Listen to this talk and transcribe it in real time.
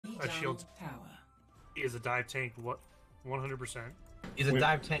a shield. He is a dive tank. What? 100%. He's a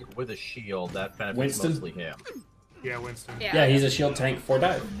dive tank with a shield that benefits Winston? mostly him. Yeah, Winston. Yeah, he's a shield tank for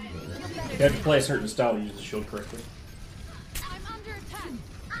dive. You have to play a certain style to use the shield correctly.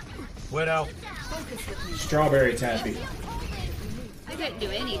 Widow. Strawberry Taffy. I couldn't do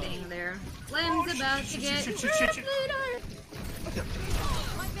anything there. Lem's about to get Shit.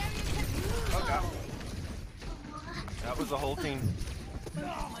 Okay. That was the whole team.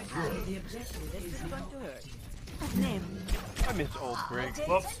 I miss old Brig.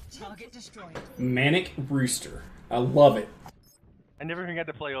 Whoops. Manic Rooster. I love it. I never even got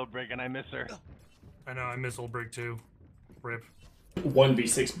to play old Brig, and I miss her. I know, I miss old Brig too. Rip.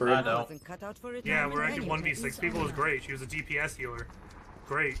 1v6 I bird. know. Yeah, we're actually 1v6. People was great. She was a DPS healer.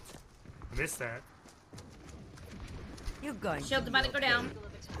 Great. I missed that. You're going. Shield's about to go down.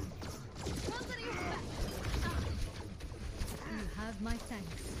 You have my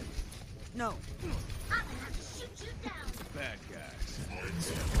thanks. No. Bad guys.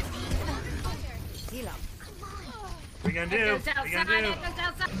 Heal up. What you gonna do? Goes What you outside, gonna do? it goes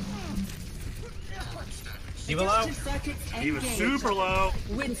outside. Diva low. He was super low.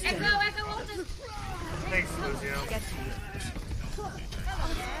 Echo, Walton. Thanks, Lucio.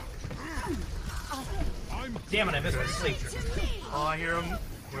 Damn it, I missed my sleep. Oh, I hear him.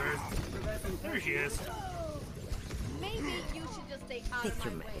 There she is. Maybe you should just stay out Take of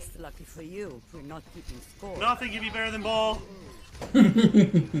your my way. mess. Lucky for you, we're not keeping score. Nothing can be better than ball.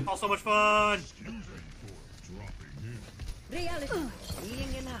 All so much fun. Reality.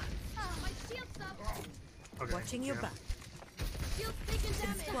 Healing in hand. My shield's up. Okay. Watching your yeah. back. Shield's taking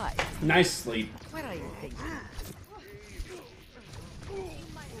damage. Twice. Nice sleep. What are you thinking?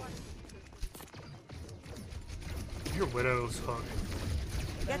 Your widow's hook.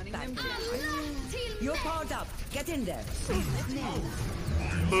 Get back. You're powered up. Get in there.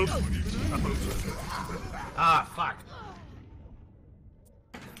 Boop. Ah, fuck.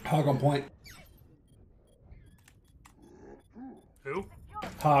 Hog on point. Who?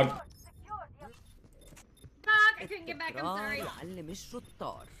 Hog. Fuck, I couldn't get back, I'm sorry.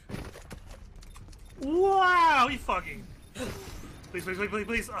 Wow, he fucking. Please, please, please, please,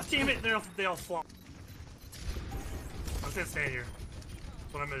 please. Oh, damn it, they all flop. I'm just gonna stand here.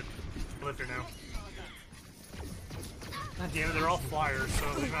 That's what I'm gonna lift her now. God damn it, they're all flyers, so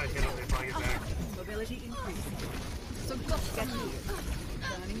if they gotta hit them, they probably get back. Mobility increased. So go get me.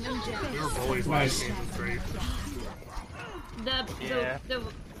 Burning them down. We were bullies last game, it was great. I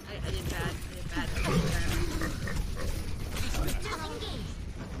did bad.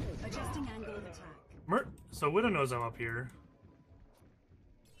 Adjusting angle of attack. So Widow knows I'm up here.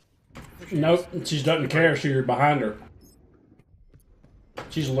 Nope, she doesn't care. She's behind her.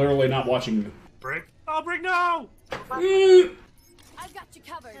 She's literally not watching you. Brick? Oh, Brick, no! I've got you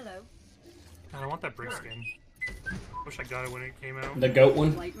covered. Hello. I don't want that Brick skin. Wish I got it when it came out. The goat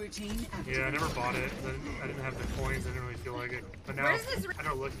one. Yeah, I never bought it. I didn't have the coins. I didn't really feel like it. But now, I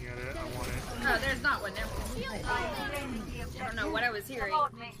know looking at it, I want it. Oh, there's not one there. I don't know what I was hearing.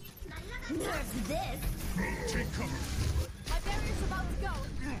 Nerf's this. Take cover. My barrier's about to go.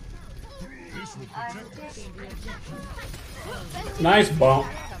 This will protect us. Nice bump.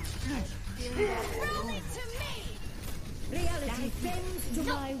 Rally to me. Reality bends to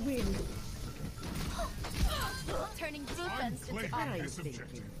my will. Turning defense into Claiming this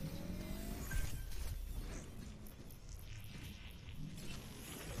objective.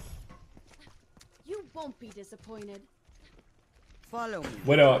 You won't be disappointed. Follow me.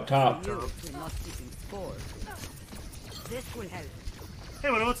 Widow up top. You, we're not keeping score. This will help.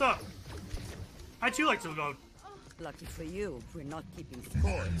 Hey, Widow, what's up? I too like to go. Lucky for you, we're not keeping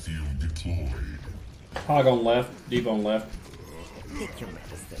score. Field deployed. Hog on left. Deep on left. Take your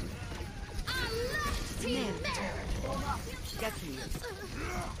medicine. Get me.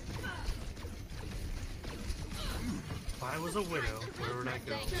 If I was a Widow, where would I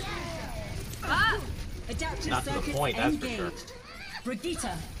go? Adaptive Not to the circuits point, that's for engaged. sure.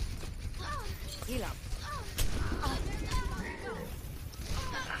 Brigitte. Heal up.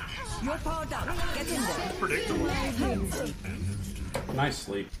 You're powered up. Get in there. Predictable. Nice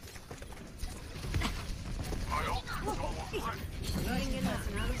sleep.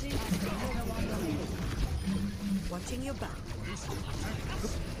 Watching your back.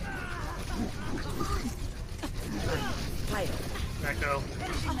 Fire. Echo.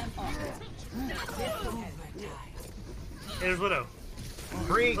 Hey, there's Widow.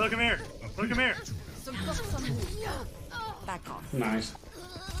 Free. Look, come here. Look, come here. Back off. Nice.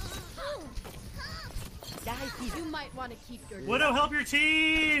 You might want to keep your Widow, help your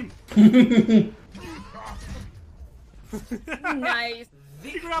team! Nice.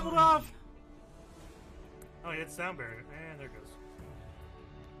 He grappled off! Oh, he had sound barrier. And there it goes.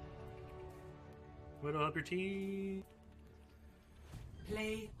 Widow up your team.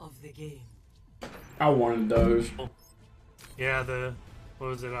 Play of the game. I wanted those. Yeah, the... What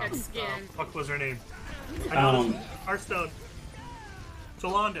was it? That's skin. Fuck was her name? I know this. Hearthstone.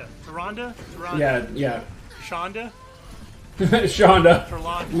 Talonda. Taronda? Yeah. Shonda? Shonda.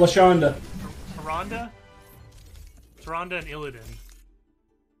 Tarlonda. LaShonda. Taronda? Taronda and Illidan.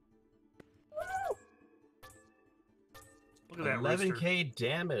 Look at that 11k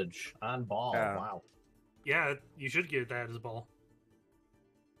damage on ball. Yeah. Wow. Yeah, you should get that as a ball.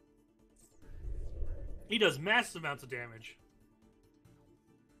 He does massive amounts of damage.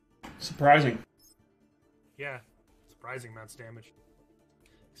 Surprising. Yeah, surprising amounts of damage.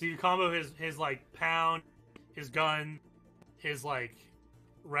 So you combo his like pound, his gun, his like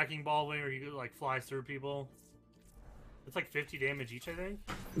wrecking ball where he like flies through people. It's like 50 damage each, I think.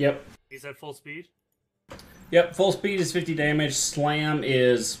 Yep. He's at full speed. Yep, full speed is 50 damage. Slam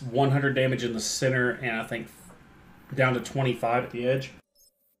is 100 damage in the center, and I think down to 25 at the edge.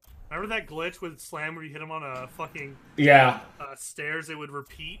 Remember that glitch with Slam where you hit him on a fucking stairs? It would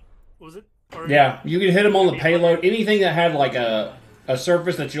repeat. What was it? Or Yeah, you could hit him on the payload. Anything that had like a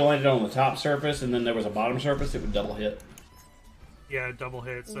surface that you landed on the top surface, and then there was a bottom surface, it would double hit. Yeah, double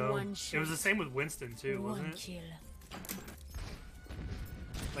hit. So it was the same with Winston too, wasn't it? Kill.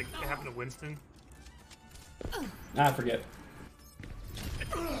 Like it happened to Winston. I forget.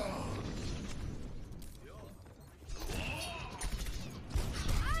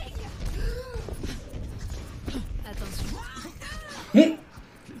 Attention.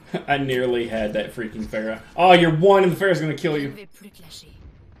 I nearly had that freaking Pharah. Oh, you're one, and the Pharah's gonna kill Je you. vais plus te lâcher.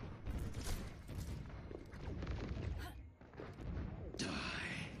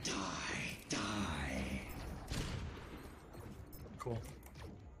 Cool.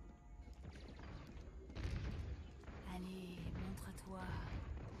 Allez, montre-toi.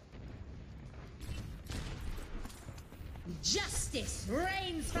 Justice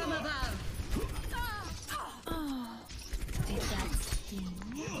reigns from above. Oh, did that sting?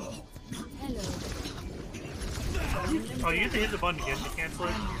 Hello. Oh, you have to hit the button again to cancel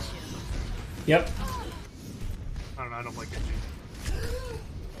it. Yep. I don't know. I don't like it.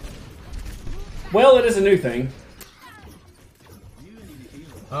 Well, it is a new thing.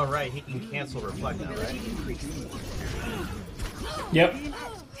 Oh, right, he can cancel reflect now, right? Yep.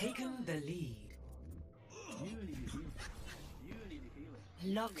 Taken the lead.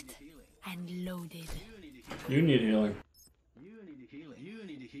 Locked and loaded. You need healing.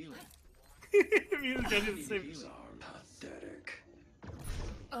 Me and the guy did the same.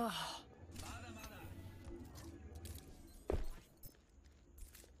 Oh,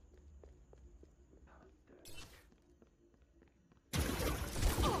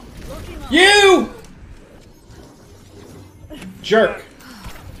 You! Jerk.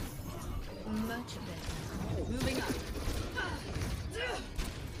 much better. Moving on.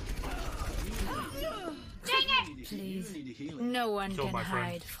 Please, no one Kill can my friend.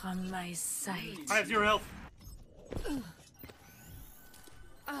 hide from my sight. I have 0 health.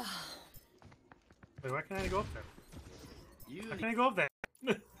 Wait, why can't I go up there? Why can't I go up there?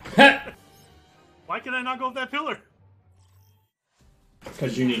 Why can I not go up that pillar?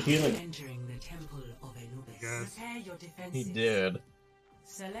 Because you need healing. Entering the temple of Anubis. Yes. Prepare your defenses. He did,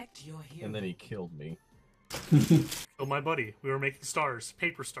 Select your hero. and then he killed me. Oh, my buddy. We were making stars.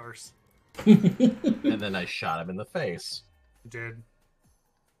 Paper stars. And then I shot him in the face. Did.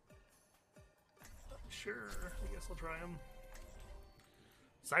 Sure. I guess I'll try him.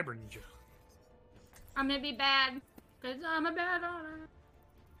 Cyber Ninja. I'm gonna be bad, because I'm a bad owner.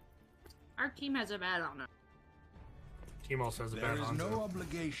 Our team has a bad owner. Team also has a There bad is Hanzo. no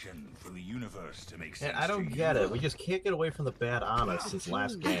obligation for the universe to make sense. Yeah, I don't to get you. it. We just can't get away from the bad honest since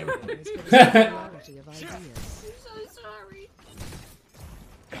last game. Mm. I'm so sorry.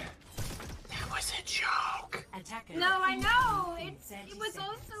 That was a joke. Attacker. No, I know. It was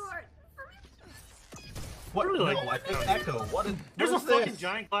also hard. What? Really? No, I think Echo. What is? There's a what is fucking this?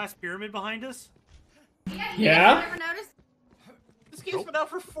 giant glass pyramid behind us. Yeah? Ever noticed? This game's been out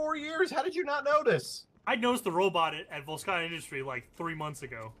for 4 years. How did you not notice? I noticed the robot at Volsky Industry like 3 months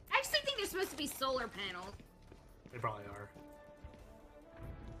ago. I actually think they're supposed to be solar panels. They probably are.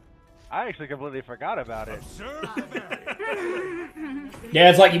 I actually completely forgot about it. Observe the barrier. Yeah,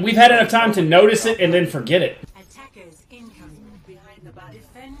 it's like we've had enough time to notice it and then forget it. Attackers incoming behind the bar.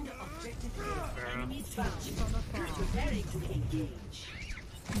 Defend objective A. Fair Enemies found from afar. Preparing to engage.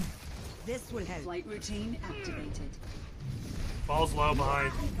 This will help. Flight routine activated. Falls low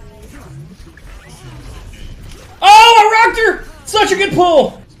behind. Oh, I rocked her! Such a good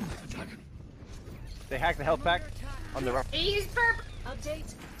pull! They hacked the health pack on the right. He's purple.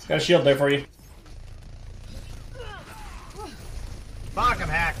 Got a shield there for you. Fuck, I'm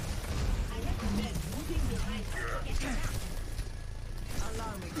hacked.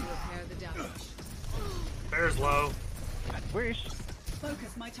 Allow me to repair the damage. Bear's low. I wish.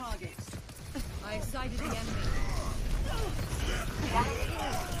 Focus my targets. I sighted the enemy.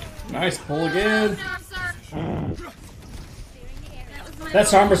 Nice pull again. No, sir.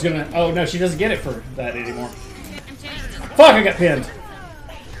 That armor's gonna. Oh no, she doesn't get it for that anymore. I'm changing. Fuck! I got pinned.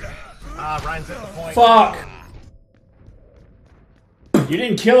 Ryan's at the point. Fuck! You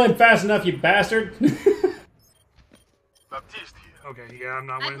didn't kill him fast enough, you bastard. Okay, yeah, I'm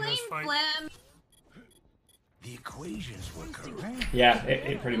not I winning blame this fight. Flem. The equations were correct. Yeah,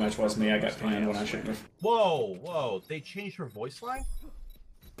 it pretty much was me. I got pinned when I shouldn't have. Whoa. They changed her voice line?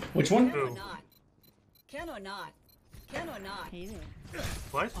 Which one? Who? Can or not? Can or not?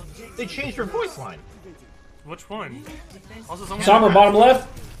 What? They changed her voice line. Which one? Also, someone. Somber bottom left.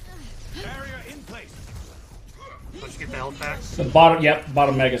 Barrier in place. Let's get the health pack. The bottom. Yep,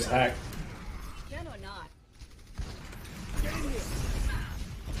 bottom mega's hacked. Can or not?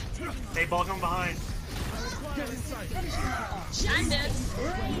 Hey, ball coming behind. I'm dead.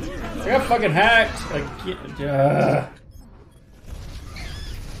 I got fucking hacked.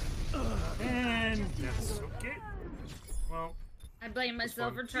 And that's okay. Well, I blame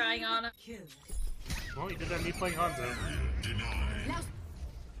myself for trying on it. well, you did that me playing Hanzo.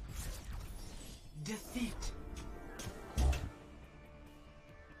 Defeat.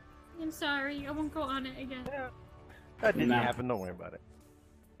 I'm sorry. I won't go on it again. That didn't Nah. happen. Don't worry about it.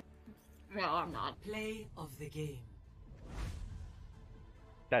 Well, I'm not. Play of the game.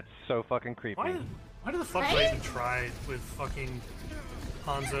 That's so fucking creepy. Why the fuck did I even try with fucking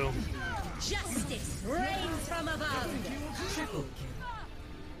Hanzo? Justice reigns from above. Triple kill.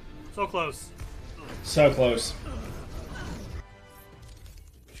 So close. So close.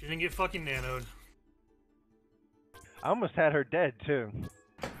 She didn't get fucking nanoed. I almost had her dead too.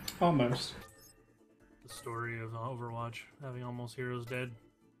 Almost. The story of Overwatch having almost heroes dead.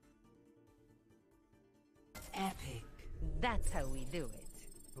 Epic. That's how we do it.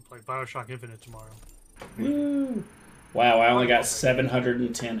 I'll play Bioshock Infinite tomorrow. Woo. Wow, I only got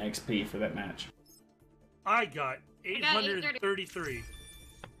 710 XP for that match. I got 833.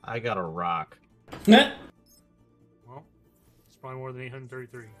 I got a rock. Nah. Well, it's probably more than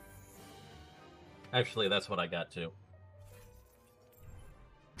 833. Actually, that's what I got too.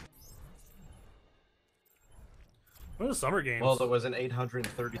 What are the summer games? Well, there was an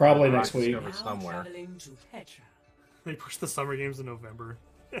 830. Probably rock next week. discovered somewhere. They pushed the summer games in November.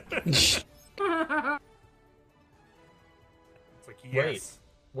 Oh, It's like, yes. Wait,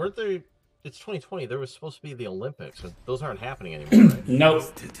 weren't they? It's 2020. There was supposed to be the Olympics. Those aren't happening anymore, right? Nope.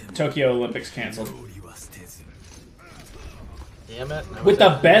 Tokyo Olympics canceled. Damn it. With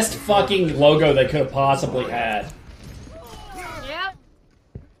the best fucking logo they could have possibly had. Yep.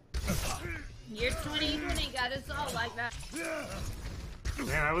 Year 2020 got us all like that.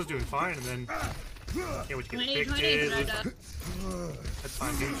 Man, I was doing fine, and then can't wait to get 2020 evicted. is right. That's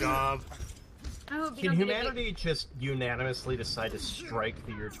my new job. I hope you Can don't get humanity just unanimously decide to strike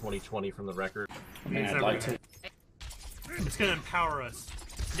the year 2020 from the record? I mean, I'd like to. It's gonna empower us.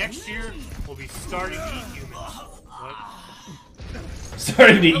 Next year, we'll be starting to eat humans. What?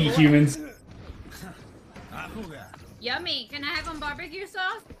 Starting to eat humans. Yummy. Can I have some barbecue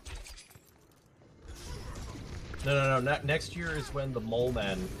sauce? No. Next year is when the mole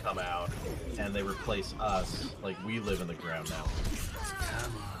men come out and they replace us. Like, we live in the ground now.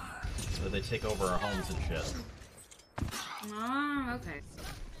 So they take over our homes and shit. Oh, okay.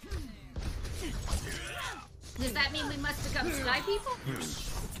 Does that mean we must become sky people?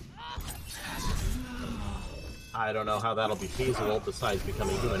 I don't know how that'll be feasible besides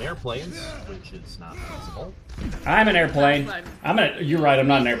becoming human airplanes, which is not feasible. I'm an airplane. You're right, I'm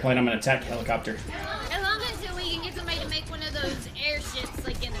not an airplane, I'm an attack helicopter. As long as we can get somebody to make one of those airships,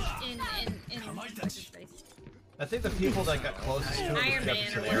 like in space. I think the people that got closest to it was Iron Man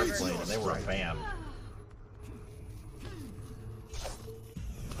Jefferson or whatever. Airplane, and they were a fan.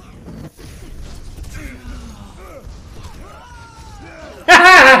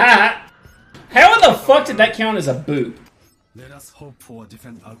 How in the fuck did that count as a boot? Let us hope for a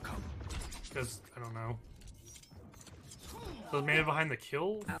different outcome. Because, I don't know. The man behind the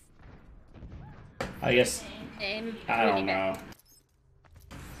kill? I guess. And I don't know.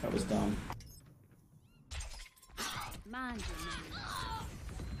 That was dumb. Mind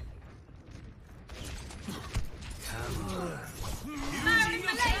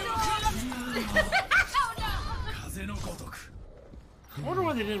I wonder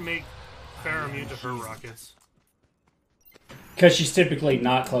why they didn't make Pharah immune to her rockets. Because she's typically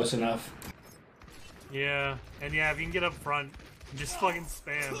not close enough. Yeah, and yeah, if you can get up front, just fucking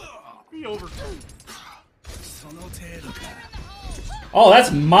spam. Be over. Oh,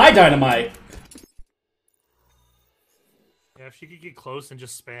 that's my dynamite. Yeah, if she could get close and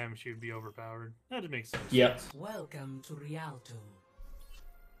just spam, she would be overpowered. That'd make sense. Yep. Welcome to Rialto.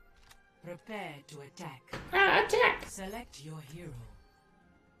 Prepare to attack. Attack! Select your hero.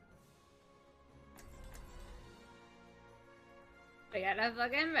 We got a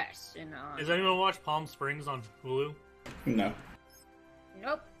fucking version on. Does anyone watch Palm Springs on Hulu? No.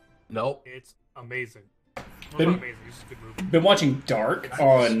 Nope. Nope. It's amazing. Well, Been- not amazing, it's just a good movie. Been watching Dark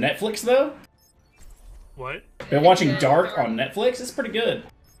on Netflix, though. What? Been watching Dark on Netflix. It's pretty good.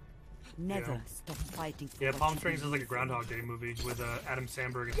 Never Yeah. stop fighting for Yeah, what Palm you Springs is believe like a Groundhog Day movie with Adam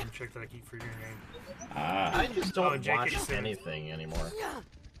Sandberg and some chick that I keep forgetting her name. I just Oh, don't and J.K. watch Simmons. anything anymore.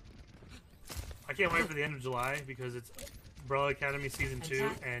 I can't wait for the end of July because it's Umbrella Academy Season 2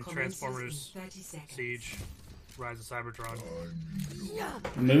 Attack and commences Transformers in 30 seconds. Siege Rise of Cybertron.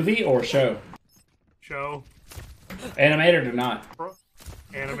 Movie or show? Show. Animated or not?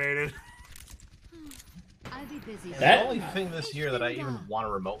 Animated. I'll be busy. The That- only thing this year that I even want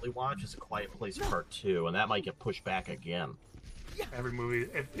to remotely watch is A Quiet Place Part 2, and that might get pushed back again. Every movie.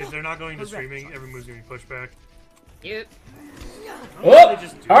 If they're not going to streaming, every movie's going to be pushed back. Yep. Oh!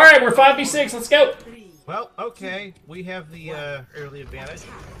 Alright, we're 5v6. Let's go. Well, okay, we have the early advantage.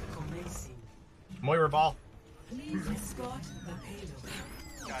 Commencing. Moira ball. Please escort the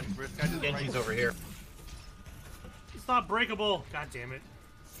payload. God, Rift guy just Genji's over here. It's not breakable. God damn it.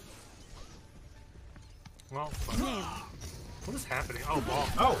 Well, fuck. What is happening? Oh, ball.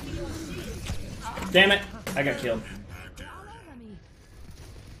 Oh! Damn it. I got killed.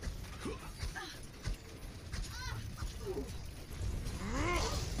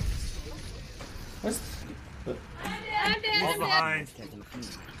 What's the... Ball's behind.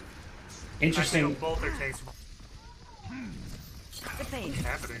 Interesting. Both their tanks. The pain. What's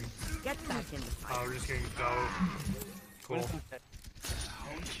happening? Get back in the fight. Oh, we're just getting go. Cool.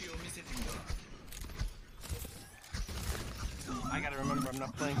 I gotta remember I'm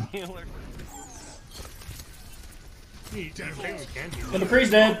not playing healer. You're taking Genji. The McCree's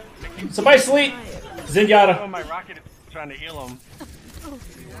dead. Somebody sleep. Zenyatta. Oh, my rocket is trying to heal him. Can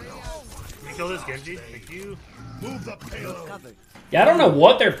we kill this Genji? Thank you. Move the payload. Covered. Yeah, I don't know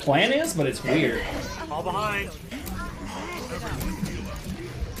what their plan is, but it's weird. All behind.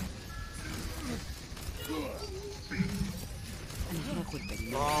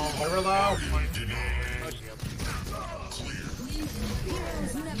 Ball. Moira low.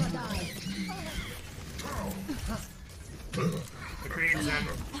 The Korean's in.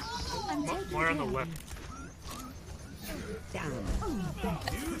 More on the left. Down.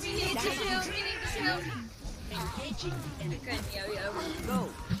 We need to shield. We need to shield. And it couldn't yo-yo. Go.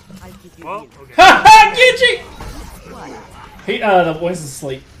 I'll keep you Well, healed. okay. Ha ha! Genji! He, the boys is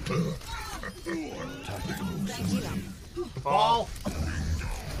asleep. Ball.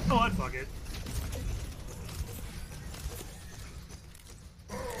 Oh, I'd fuck it.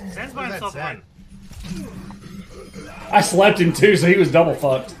 Zen's by Where's himself. that Zen? I slept him too, so he was double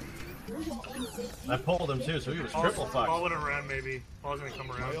fucked. I pulled him too, so he was triple Ball fucked. went around, maybe. Ball's gonna come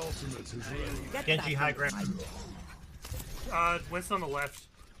around. Get Genji back high in the ground. fight. Winston on the left.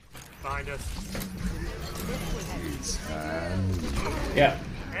 Behind us. Yeah.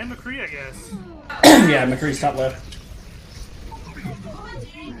 And McCree, I guess. Yeah, McCree's top left.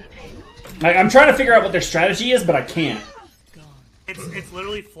 I'm trying to figure out what their strategy is, but I can't. It's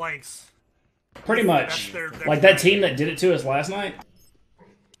literally flanks. Pretty much. Their Like that team that did it to us last night.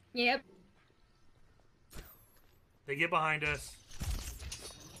 Yep. They get behind us.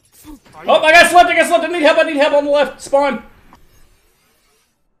 Oh, I got slept, I need help on the left. Spawn.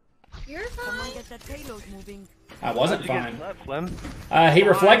 You're Someone fine. get that payload moving. I wasn't You get fine. left, Slim. He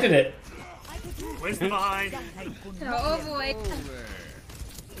reflected it. Winston behind. Oh boy.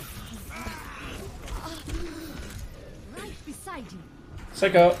 Right beside you.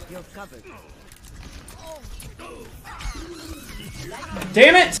 Sicko. You're covered.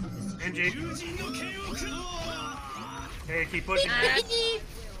 Damn it! Genji. Hey, keep pushing.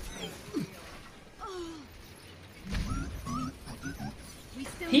 We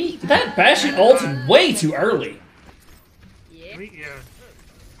still That Bastion ulted way too early. Yeah. Yeah.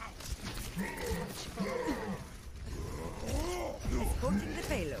 Escorting the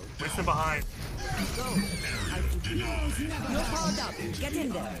payload. Winston behind. Go. I'll keep you healed. You're powered up. Get in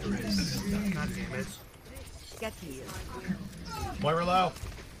there. God damn it. Get healed. Moira low.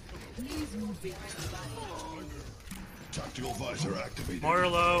 Tactical visor activated. More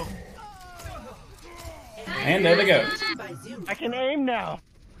low. And there they go. I can aim now.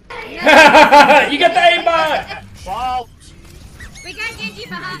 You got the aimbot! Ball! We got Genji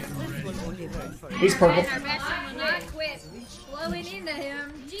behind. He's purple. Our veteran will not quit blowing into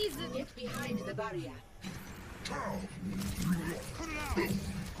him. Jesus. Get behind the barrier.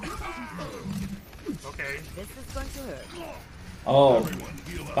 Okay. This is going to hurt. Oh.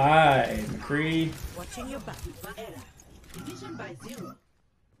 Bye, McCree. Watching your back. Division by 0.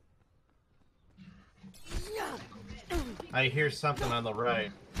 I hear something on the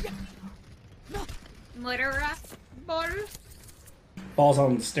right. Murderer. Ball. Ball's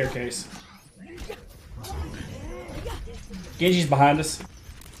on the staircase. Genji's behind us.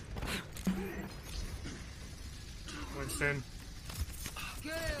 Winston.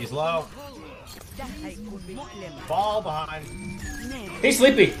 He's low. Ball behind. He's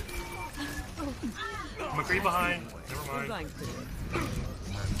sleepy. McCree behind. Never mind.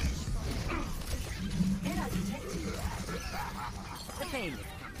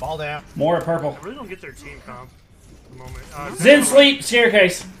 Ball down. More at purple. I really don't get their team comp at the moment. Zen sleep,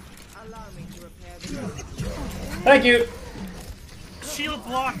 staircase. Thank you. Shield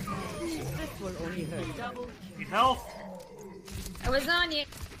block. Need health. I was on you.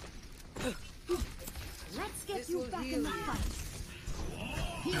 Let's get you back in the fight.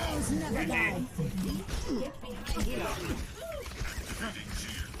 Heroes never die.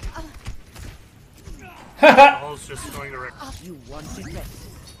 Ball's just going to wreck. You want it best.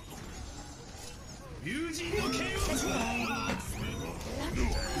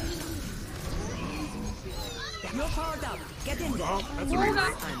 You're powered up. Get in there. Oh, that's a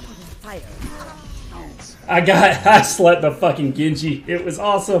regroup. Fire. I slept the fucking Genji. It was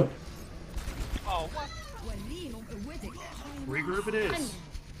awesome. Regroup it is.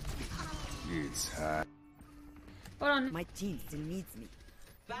 Hold on. My team still needs me.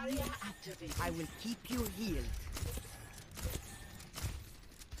 Barrier activated. I will keep you healed.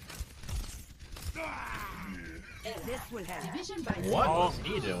 This will help. Division by What was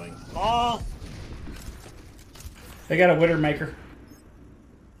he doing? Ball. They got a Widowmaker.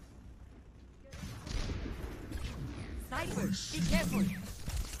 Sniper, be careful.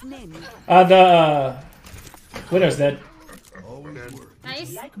 Name. The Widow's dead.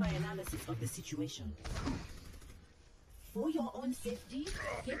 Nice. Like my analysis of the situation. For your own safety,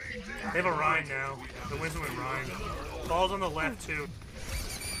 get behind. They have a Rhine now. The Winston with Rhine. Ball's on the left too.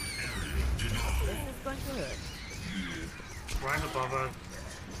 This is going to hurt. Rhine above us.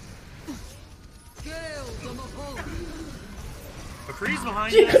 McCree's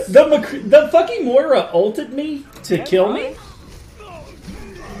behind us. The fucking Moira ulted me to kill me?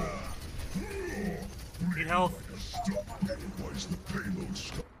 Need health.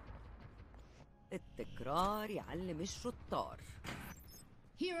 التكرار يعلم الشطار.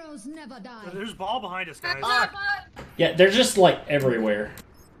 Heroes never die. There's ball behind us, guys. Yeah, they're just like everywhere.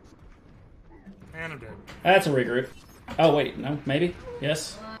 And I'm dead. That's a regroup. Oh wait, no, maybe?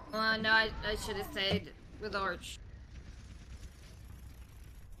 Yes? No, I should have stayed with Arch.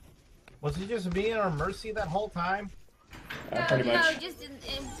 Was he just being our mercy that whole time? Pretty No, much. just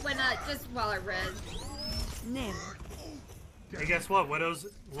just while I read. Name. Hey, guess what? Widow's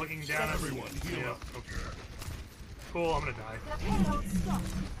looking down at everyone. Yeah. Okay. Cool. I'm gonna die.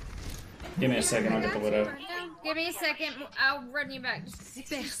 Give me a second, I'll get the Widow. Give me a second. I'll run you back.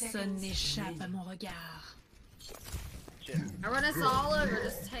 Personne n'échappe à mon regard. I run us all over.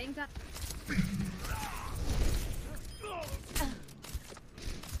 Just hang tight.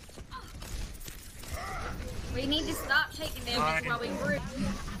 We need to stop taking damage while we group.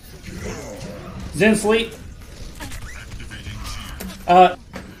 Zen sleep.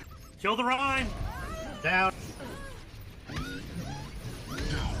 Kill the Rhine. Down.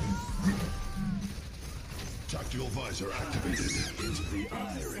 Tactical visor activated. Into the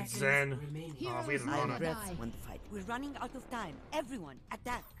eye. Zen. Oh, we had an I'll honor. rest one fight. We're running out of time. Everyone,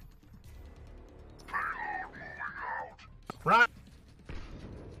 attack. Run.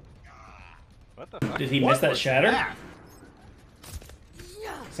 What the fuck? Did he miss that was shatter? that?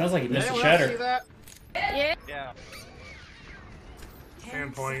 Sounds like he missed the Anyone else see shatter. that? Yeah. Yeah.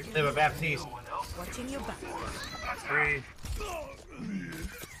 Standpoint. They have a Baptiste. Watching your back. 3.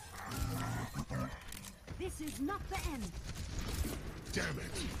 This is not the end. Damn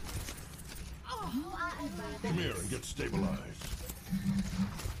it. Come here and get stabilized.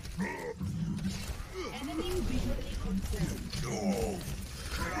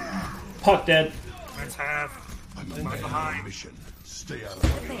 Puck dead. That's half. I'm Right on behind. a mission. Stay out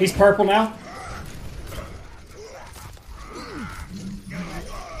of it. He's purple now.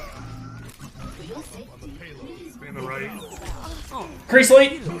 In the right. Crease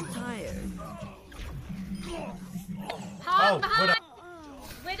lead. Hog Oh, behind!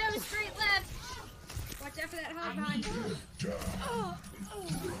 Widow. Widow straight left! Watch out for that hog behind you.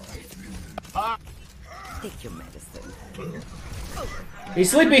 Take your medicine.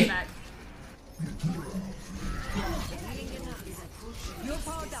 He's sleepy. Back. You're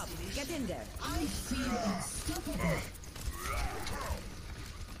powered up. Get in there.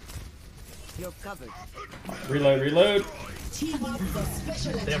 You're covered. Reload, reload. They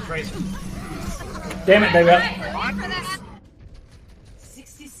have Tracer. Damn it, they got. Wait for that.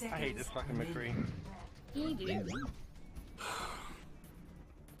 60 seconds. I hate this fucking McCree. You do.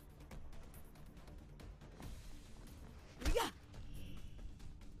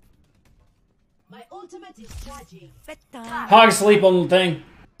 My ultimate is charging. Hog sleep on the thing.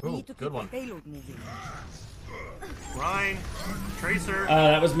 Ooh, good one. Payload moving. Ryan, Tracer.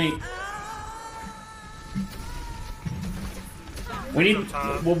 That was me. We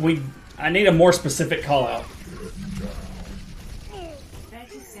need. I need a more specific call out.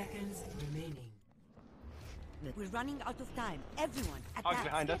 30 seconds remaining. We're running out of time. Everyone, Hog's attack.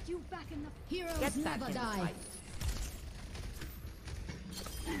 behind us. You back in the heroes Get back never in the die. fight.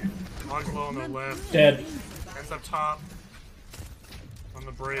 Hog's low on the left. Dead. Ends up top. On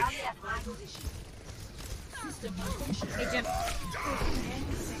the bridge. Hey, Jim.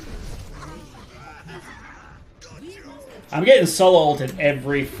 I'm getting solo ulted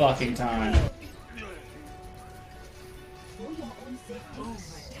every fucking time.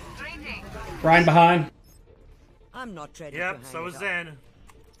 Ryan behind. I'm not ready. Yep, to so hang is it up. Zen.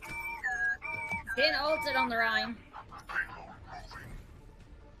 Then ulted on the Rhine.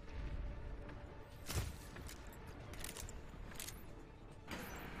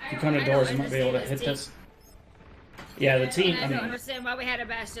 If you come to doors, you might be able to hit this. Yeah, the team. I I don't mean, understand why we had a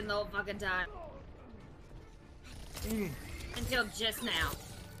Bastion the whole fucking time. Until just now.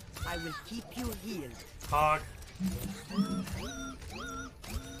 I will keep you healed. Hog.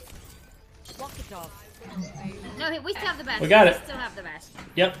 Walk it off. No, we still have the Bastion. We got it. Still have the Bastion.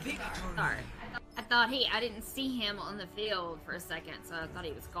 yep. Sorry. I thought I didn't see him on the field for a second, so I thought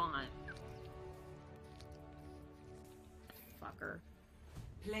he was gone. Fucker.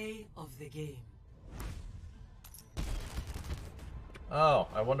 Play of the game. Oh,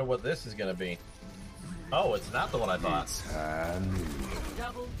 I wonder what this is gonna be. Oh, it's not the one I thought.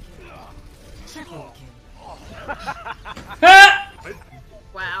 Double kill. Triple kill. Ah!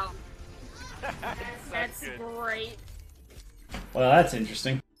 Wow. That's good. great. Well, that's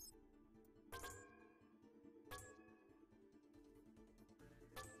interesting.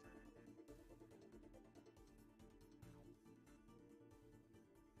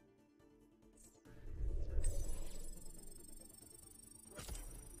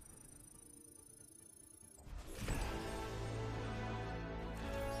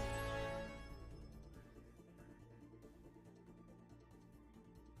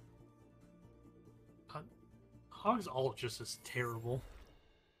 Hog's ult just is terrible.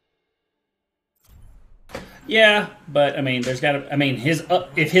 Yeah, but I mean, there's got to. I mean,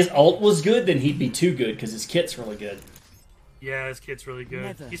 if his ult was good, then he'd be too good because his kit's really good. Yeah, his kit's really good.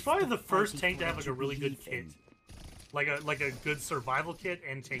 Never He's probably the stop first fighting tank to have for like a what you really good believe kit. Like a good survival kit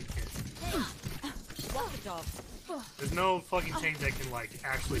and tank kit. Walk it off. There's no fucking tank that can like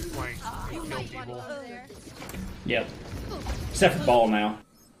actually flank and kill people. Yep. Except for Ball now.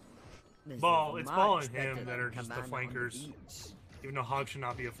 This Ball, is it's Ball much and him better that than are just the Commander on the flankers. beach. Even though Hog should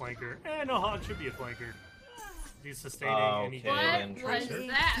not be a flanker. No, Hog should be a flanker. He's sustaining anything. Okay, then What was Tracer.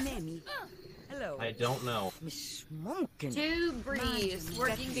 that? Mammy. Hello. I don't know. Miss Monken. Two breeze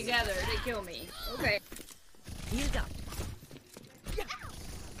working together to kill me. Okay. Healed up.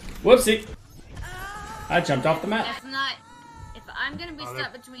 Whoopsie. I jumped off the map. That's not. If I'm gonna be Oh,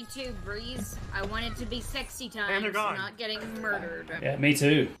 stuck between two breeze, I want it to be sexy And times, they're gone. not getting murdered. Yeah, me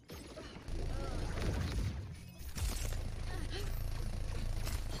too.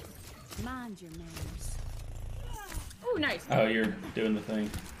 Mind your manners. Oh, nice. Oh, you're doing the thing.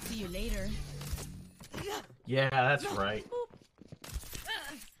 See you later. Yeah, that's right.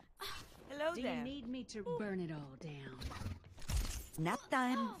 Hello Do there. you need me to burn it all down? Nap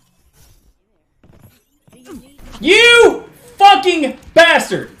time. You fucking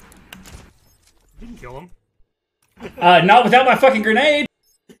bastard! You can kill him. Not without my fucking grenade.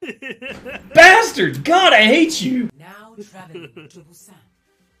 Bastard! God, I hate you. Now traveling to Busan.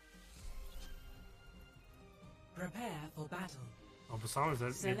 Prepare for battle. Oh, Basama's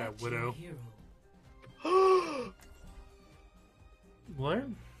that made that Select your widow. hero. What?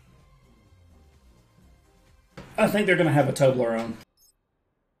 I think they're gonna have a Toblerone.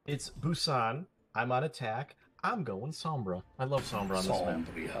 It's Busan. I'm on attack. I'm going Sombra. I love Sombra on this map.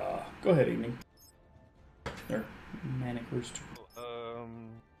 Sombra. Go ahead, Evening. There, Manic Rooster.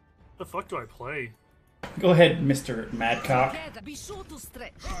 The fuck do I play? Go ahead, Mr. Madcock. Be sure to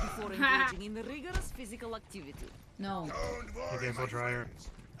stretch before engaging in rigorous physical activity. No. I guess I'll try her.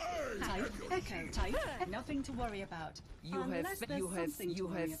 Type. Echo. Type. Nothing to worry about. Unless there's something to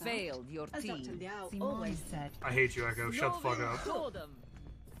worry about. failed your As Dr. team. Liao always said. I hate you, Echo. Shut the fuck up.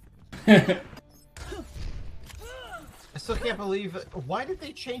 I still can't believe it. Why did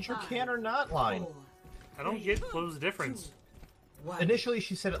they change her can or not line? I don't get what's the difference. Initially,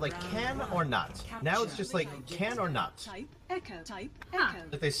 she said it like can or not. Now it's just like can or not. Type. Echo. Type. Huh. Echo.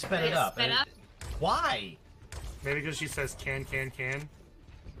 Like they sped it up. Sped and up? Why? Maybe because she says can. Can.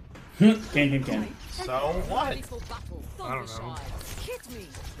 So what? I don't know. Hit me.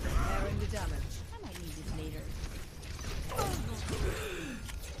 Bearing the damage. I might need this later.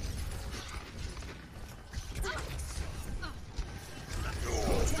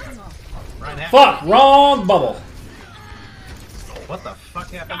 Ryan Hack. Fuck! Wrong bubble. What the fuck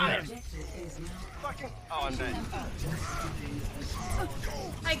happened there? Oh, I'm dead.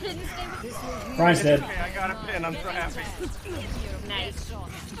 I couldn't stay with Ryan's dead. Okay, I got a pin. I'm so happy. Nice.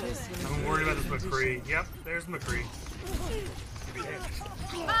 I'm worried about this McCree. Yep, there's McCree.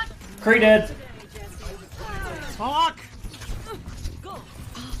 Cree dead. Fuck!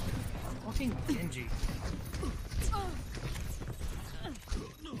 Fucking Genji.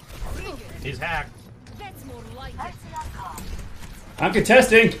 He's hacked. That's more like it. I'm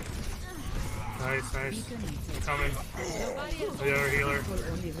contesting. Nice. Coming. The other healer.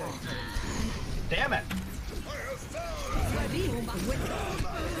 Damn it.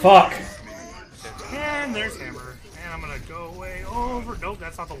 Fuck. And there's Hammer. And I'm gonna go way over. Nope,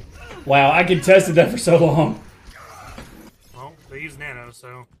 that's not the. Wow, I contested that for so long. Well, they use Nano,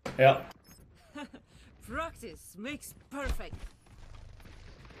 so. Yep. Practice makes perfect.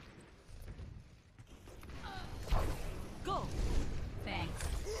 Go. Thanks.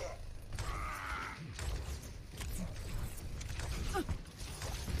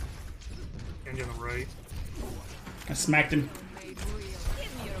 Genji on the right. I smacked him. Made real.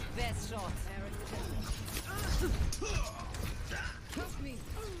 Give me your best shot. Help me.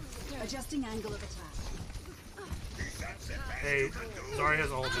 Adjusting angle of attack. Hey, Zarya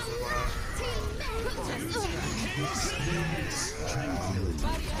has ult as well.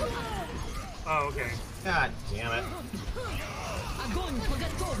 Oh, okay. God damn it.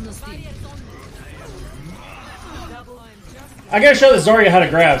 I gotta show the Zarya how to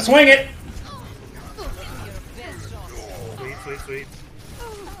grab. Swing it. Sweet.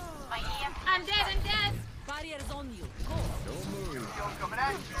 I'm dead. Barrier's on you. Go.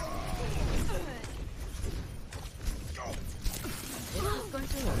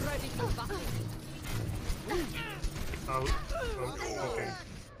 Ready to battle. Oh, okay.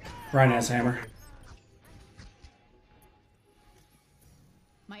 Ryan has hammer.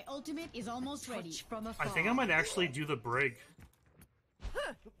 My ultimate is almost ready. From afar. I think I might actually do the brig.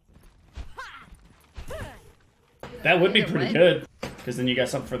 That would be pretty good. Because then you got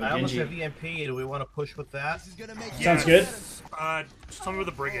something for the I almost Genji. have EMP. Do we want to push with that? Sounds good. Just tell me where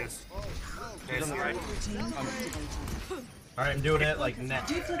the brig is. Okay, He's on the right. Alright, I'm doing it like net.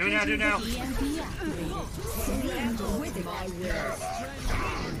 Do it now.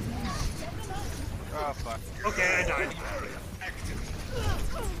 Oh, fuck. Okay, I died.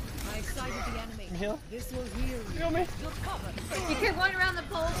 I sighted the enemy. Heal? This will heal you. Heal me. Good cover. You kept going around the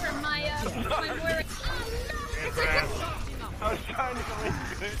pole from my boy. And grab. I was trying to go in.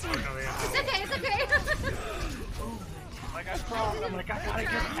 It's okay. Like, I froze. I'm like, I gotta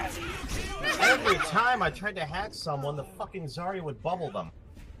get that. Every time I tried to hack someone, the fucking Zarya would bubble them.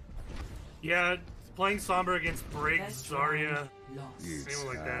 Yeah, playing Sombra against Brig, Zarya, anyone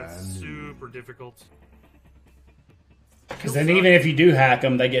like that, super difficult. Because then even if you do hack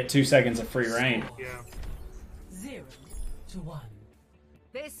them, they get 2 seconds of free reign. Yeah, 0 to 1.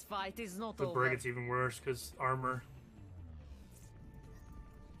 This fight is not with over. Brig it's even worse because armor.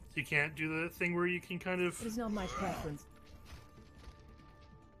 You can't do the thing where you can kind of. It is not my preference.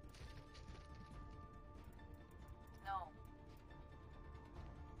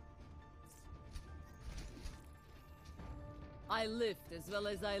 I lived as well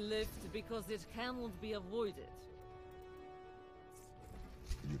as I lived because it cannot be avoided.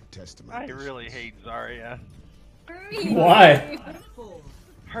 You test my I patience. really hate Zarya. Why?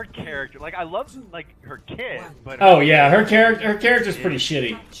 Her character, like, I love, like, her kid, but... Oh yeah, her character's pretty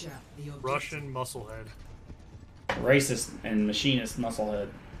shitty. Russian musclehead. Racist and machinist musclehead.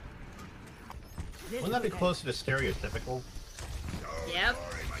 Wouldn't that be closer to stereotypical? Yep.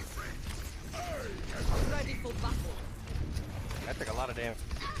 Ready for battle. That took a lot of damage.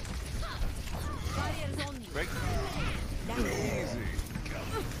 Barriers on you. Break.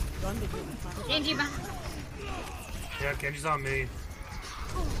 Genji behind. Yeah, Genji's on me.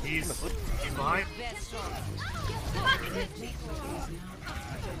 He's behind. Best shot.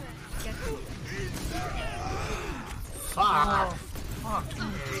 Fuck.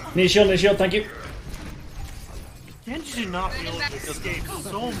 Need a shield, thank you. Genji did not be able to escape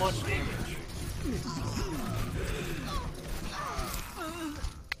so much damage.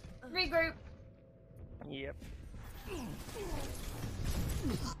 Regroup. Yep.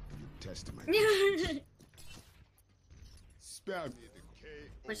 Test my spare me the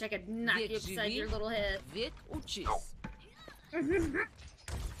cake. Wish I could knock you upside your little head. Vic uchis.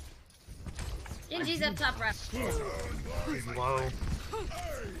 Genji's up top right. He's low.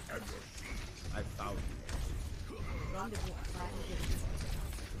 I found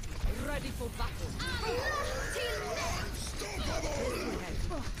Ready for battle.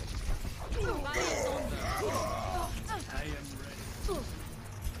 Barriers on you.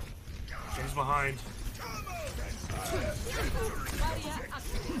 Genji's behind. Barrier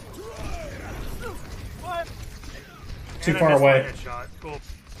active. What? Too And I far missed my away. headshot. Cool.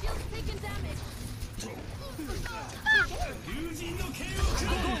 Skills taking damage.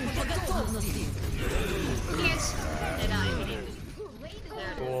 Yes. And I hit him.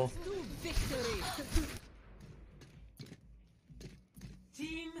 Cool. Victory.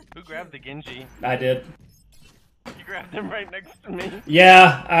 Who grabbed the Genji? I did. You grabbed him right next to me.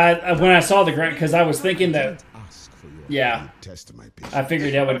 Yeah, I when I saw the grant, because I was thinking that, Ask for your yeah, test my patience. I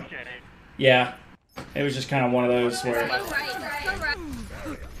figured that would, Okay. yeah. It was just kind of one of those where, Go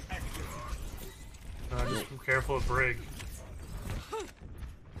right. Just be careful of Brig.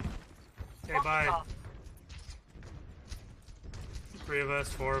 Okay, bye. 3 of us,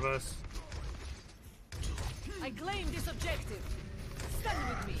 4 of us. I claim this objective. Stand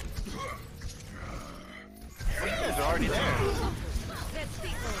with me. You guys are already there. Let's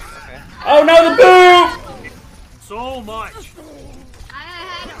take those. oh no, the boom! So much. I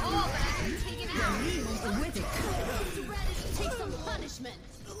had all, but I couldn't take it out. Ready to take some punishment.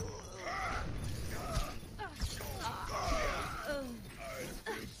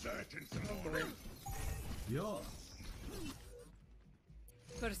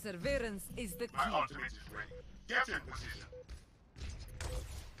 Perseverance is the key. Ultimate is ready. Get in position.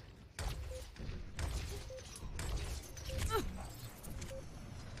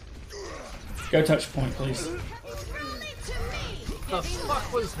 Go touch point, please. The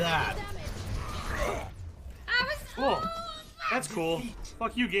fuck was that? I was Cool. That's cool.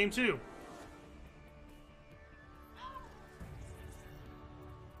 Fuck you, game 2.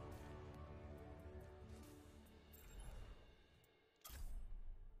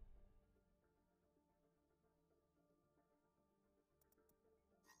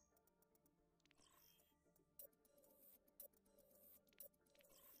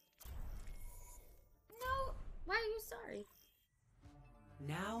 No. Why are you sorry?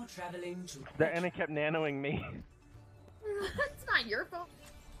 Now traveling to The Anna kept nanoing me. It's not your fault.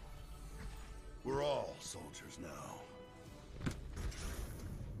 We're all soldiers now.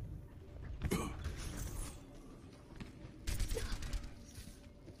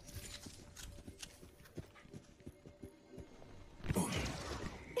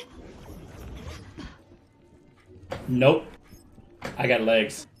 Nope. I got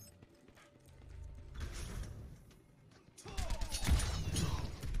legs.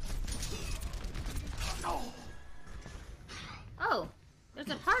 Oh, there's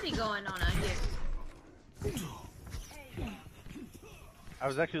a party going on out here. I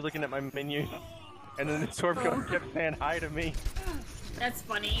was actually looking at my menu, and then the Scorpion kept saying hi to me. That's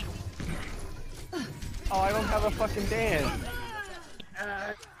funny. Oh, I don't have a fucking dance.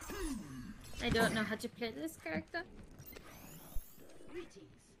 I don't know how to play this character.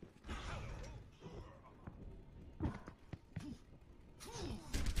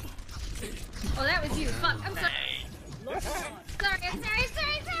 Oh, that was you. Fuck, I'm sorry. Sorry, I'm sorry.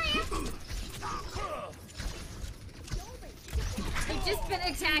 I've just been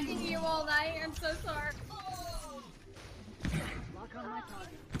attacking you all night. I'm so sorry.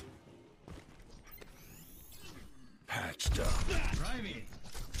 Patched up. Try me.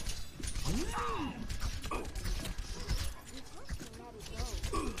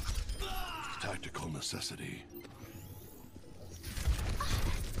 Tactical necessity.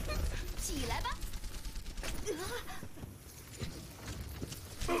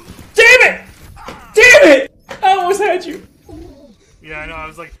 Damn it! Damn it! I almost had you. Yeah, I know. I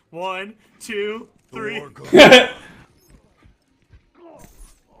was like, 1, 2, 3.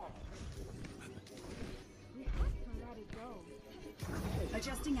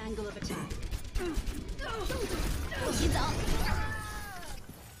 Adjusting angle of attack.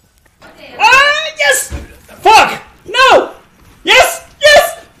 Ah, yes! Fuck! No! Yes!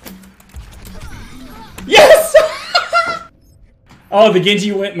 Yes! Yes! Oh, the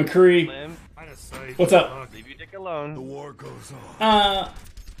Genji went McCree. Slim, What's up? leave your dick alone. The war goes on.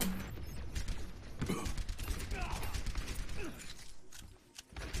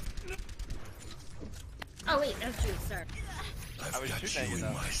 Oh wait, that's you, sir. I was shooting at you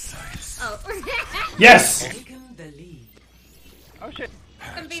though. Oh. Yes! Taken the lead. Oh shit.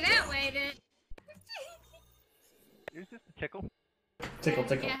 Couldn't be that way, then. Here's just a tickle. Tickle,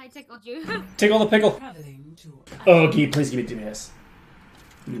 tickle. Yeah, I tickled you. Tickle the pickle. Traveling to Oh, Gee, please give me 2 hits.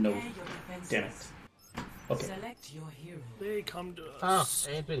 No. prepare your defenses. Damn it. Okay. Select your hero. They come to Oh, us.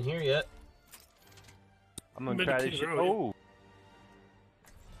 I ain't been here yet. I'm gonna Been try to this King shit. Road. Oh.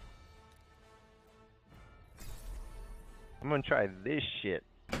 I'm gonna try this shit.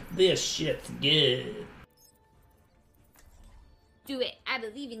 This shit's good. Do it. I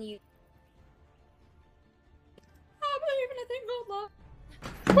believe in you. I believe in a thing called love.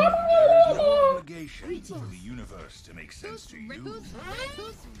 There is no obligation for the universe to make sense to you. Who's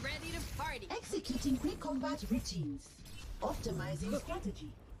ready to party? Executing quick combat routines. Optimizing strategy.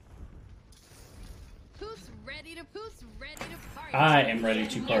 Who's ready to party? I am ready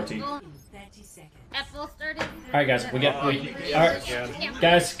to party. 30 seconds. Apple started. Alright, guys, Alright,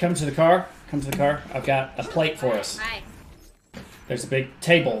 guys, come to the car. Come to the car. I've got a plate for us. Hi. There's a big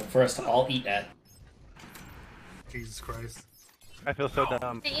table for us to all eat at. Jesus Christ. I feel so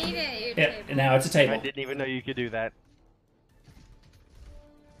dumb. I ate it at your Yeah, table. now it's a I table. didn't even know you could do that.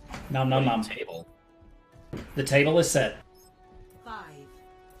 Nom nom nom. Table. The table is set. 5,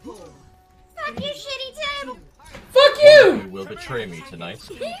 4, Fuck you, shitty table. Fuck You you! will betray me tonight.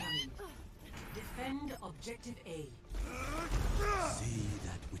 Defend objective A. See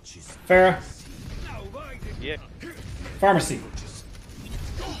that which is Farah, Yeah. pharmacy.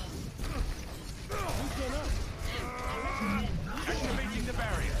 activating the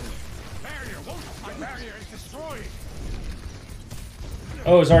barrier. Barrier won't. My barrier is destroyed.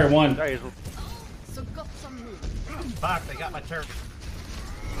 Oh, it's already one. Sorry, So got some move. Fuck, they got my turret.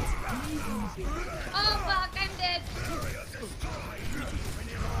 Oh fuck, I'm dead.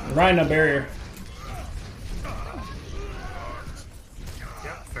 Rhino barrier.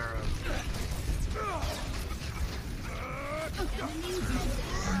 Yep, Pharaoh.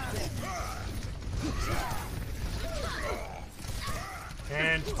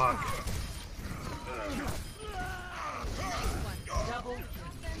 And fuck.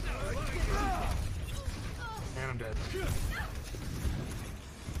 And I'm dead.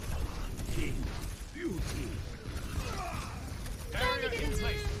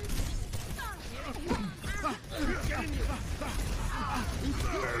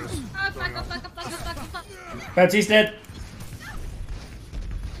 Oh fuck, oh fuck, oh fuck, oh fuck, oh fuck. Baptiste dead.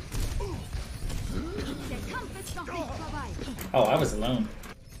 Oh, I was alone.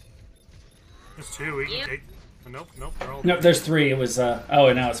 There's 2. We can take. Nope, nope. They're all. No, there's 3. It was, oh,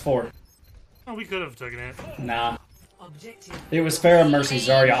 and now it's 4. Oh, we could have taken it. Nah. Objective It was Farah, Mercy,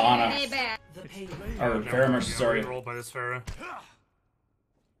 Zarya, Hey, Ana. bad. the payload. Or Farah, Mercy, Zarya. Rolled by this Farah.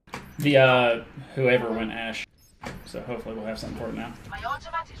 The, whoever went Ash. So hopefully we'll have something for it now.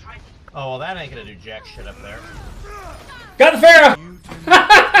 Oh, well, that ain't gonna do jack shit up there. Got the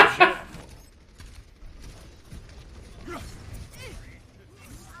Farah!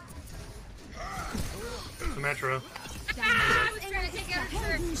 The Metro. I was trying to take out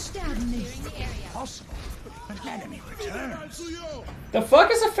her shirt. Possible. An enemy returns. The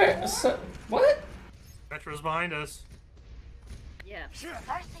fuck is a Farah? What? Metro's behind us. Yeah.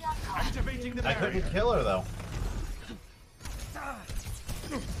 Activating the I barrier. couldn't kill her, though.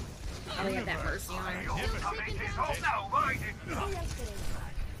 Oh, we have that mercy on.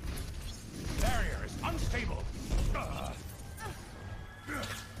 Barrier is unstable. You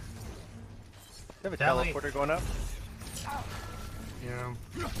have a Tally. teleporter going up? Yeah.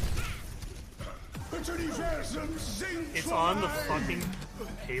 It's It's on the fucking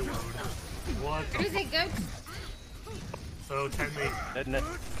payload. What? Where does it go? So technically, Isn't it?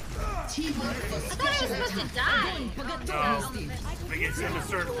 I thought I was supposed to die. no. If it gets in a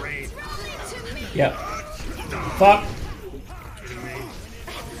certain range, Yep. Fuck. kidding me.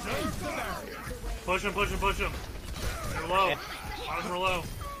 Push him, push him, push him. They're low. Bottom are low.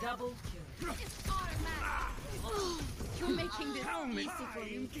 Double kill. You're making this easy for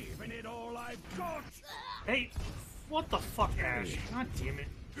you. giving it all I've got. Hey, what the fuck, Ash? God damn it.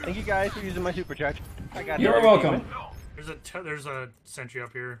 Thank you guys for using my supercharge. I got You're another welcome. demon. There's a sentry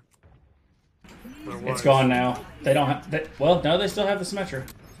up here. It's gone now. They don't have. Well, no, they still have the Symmetra.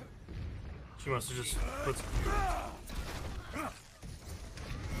 She must have just put.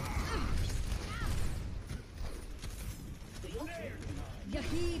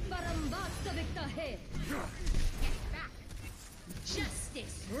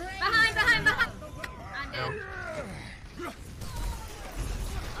 Justice. Behind. I know.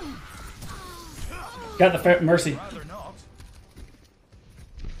 Got the Mercy. Rather not.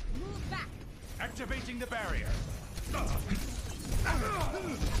 Move back. Activating the barrier.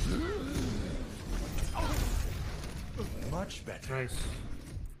 Much better. Nice.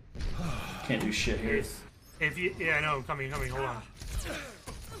 Can't do shit here. If you, yeah, I know. I'm coming. Hold on.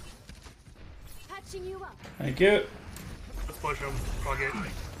 Patching you up. Thank you. Let's push him. Fuck it.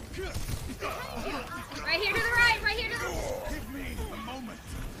 Right here to the right. Right here to the right. Give me a moment.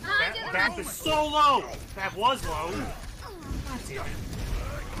 That is so low. That was low. Damn it.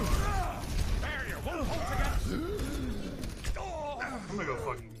 Barrier won't hold against. I'm gonna go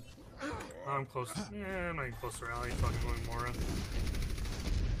fucking. I'm close. Yeah, I'm not even close to rally. Fucking going Mora.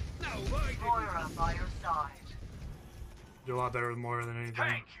 Moira by your side. Do a lot better with Mora than anything.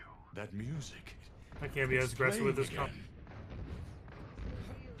 Thank you. That music. I can't be as aggressive with this comp.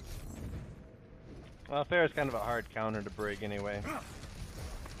 Well, fair is kind of a hard counter to break anyway.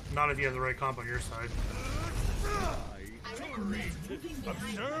 Not if you have the right comp on your side.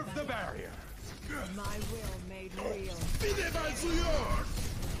 Observe the barrier. My will made real.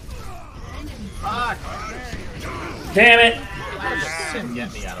 Fuck! Damn it! Didn't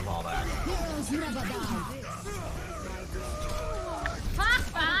get me out of all that. Fuck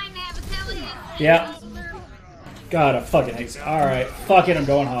behind that battalion. Yeah. God, I fucking hate. Alright, fuck it, I'm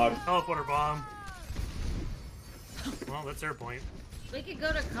going hog. Teleporter bomb. Well, that's their point. We could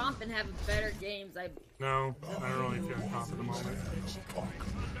go to comp and have better games. No, I don't really feel comp at the moment.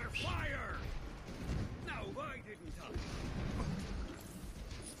 Under fire. Now why didn't I?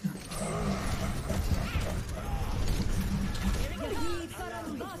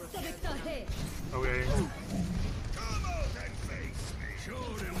 Okay. Come out and face me. Show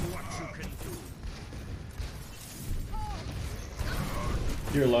them what you can do.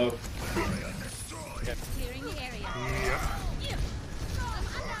 You're low. Clearing the area. Yep.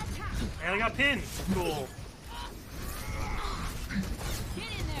 And I got pinned. Cool.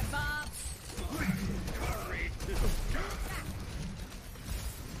 Get in there, Bob.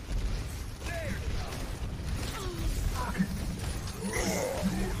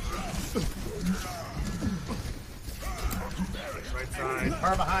 Right side.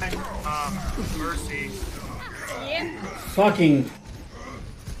 Far behind. Mercy. Yep. Fucking.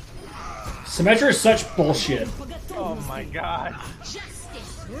 Symmetra is such bullshit. Oh my god.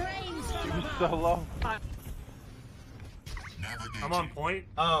 Justice reigns from He's so low. I'm on point.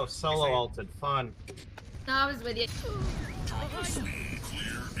 Oh, solo ulted. Fun. No, I was with you. I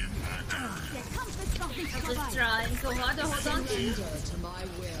was trying so hard to hold on to you. To my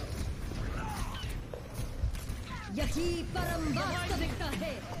will. Yahi parambasta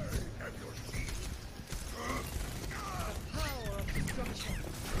viktahe. Power of destruction.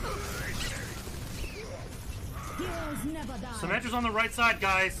 Heroes never die. Symmetra's on the right side,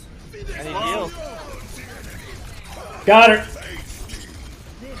 guys. And he healed. Got her.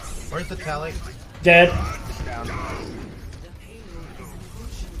 Where's the tally? Dead. Down.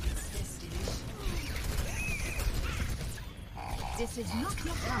 This is not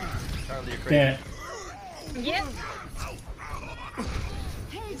your time. Charlie, you're crazy. Damn it. Yep.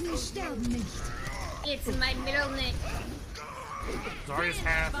 Helden sterben nicht. It's my middle name. Zarya's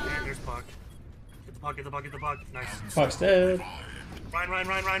half, and there's Puck. Get the puck, get the puck, get the puck. Nice. Fuck's dead. Ryan.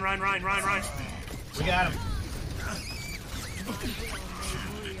 We got him.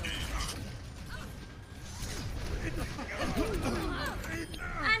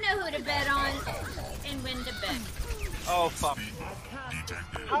 I know who to bet on and when to bet. Oh fuck.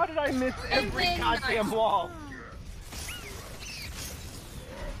 How did I miss every goddamn wall?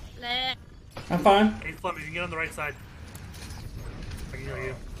 I'm fine. Hey, Flum, you can get on the right side. I can heal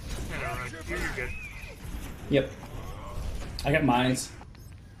you. Yeah, right. You're good. Yep. I got mines.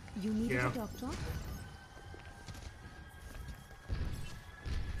 You need Yeah. a doctor?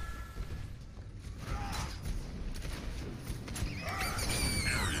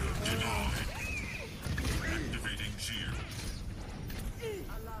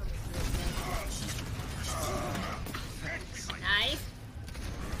 Nice.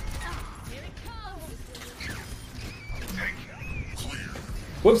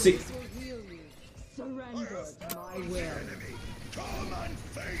 Whoopsie. Surrender to my will. Come and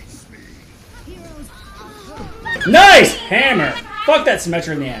face me. Heroes Nice! Hammer! Fuck that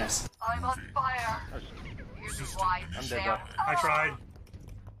Symmetra in the ass. I'm on fire. dead though. I tried.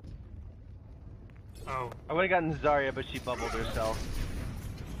 Oh, I would have gotten Zarya, but she bubbled herself.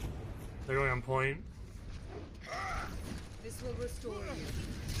 they're going on point. This will restore you.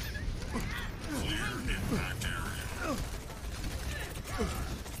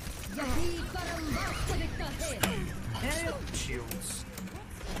 Shields.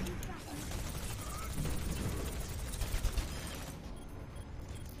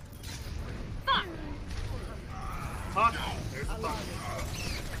 Fuck. There's the fuck.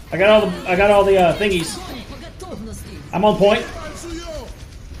 I got all the thingies. I'm on point.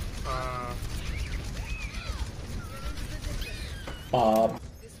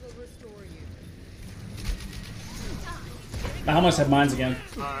 This will restore you. I almost have mines again.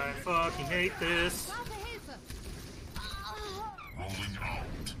 I fucking hate this. Rolling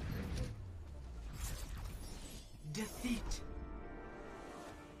out. Defeat.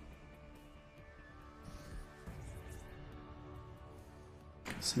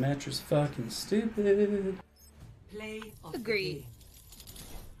 Symmetra's fucking stupid. Play of Agreed.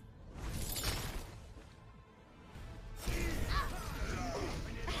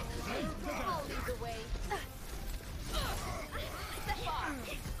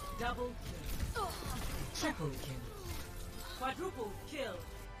 Double kill. Triple kill. Quadruple kill.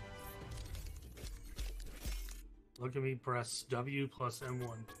 Look at me press W plus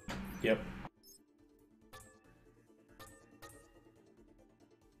M1. Yep.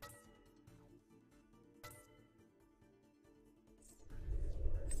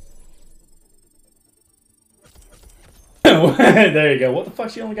 There you go. What the fuck?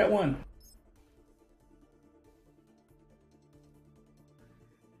 She only got one.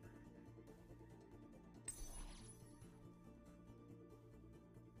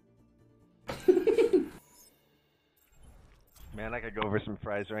 Man, I could go over some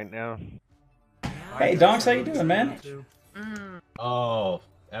fries right now. Hey, Donks, how you doing, man? Oh,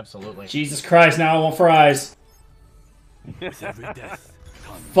 absolutely. Jesus Christ! Now I want fries. With every death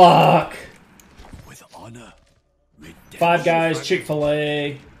comes Fuck. with honor. Redemption. Five Guys,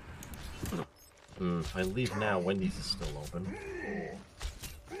 Chick-fil-A. If I leave now, Wendy's is still open.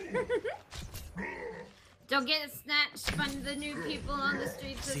 Don't get snatched from the new people on the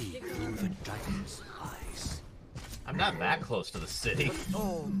streets of See through the dragon's eyes. I'm not that close to the city.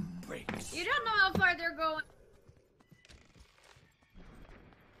 Foam breaks. You don't know how far they're going.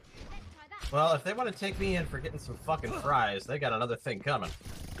 Well, if they want to take me in for getting some fucking fries, they got another thing coming.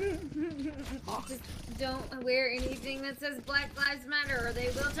 Just don't wear anything that says Black Lives Matter or they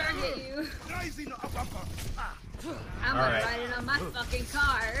will target you. I'm gonna Alright. ride it on my fucking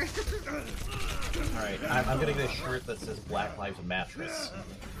car. Alright, I'm gonna get a shirt that says Black Lives Mattress.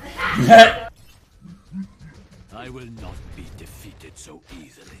 I will not be defeated so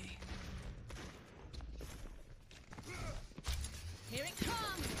easily. Here it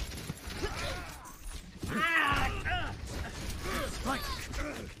comes. Strike!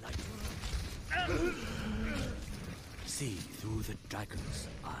 See through the dragon's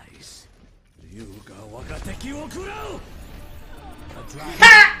eyes. Yuga wagateki wo kurau! The dragon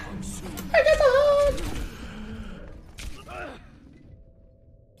comes soon. I got the hug.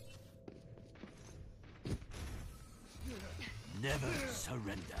 Never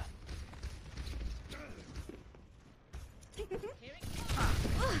surrender.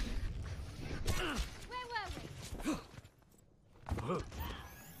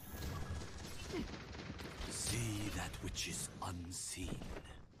 See that which is unseen.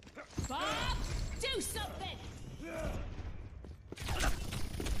 Bob, do something.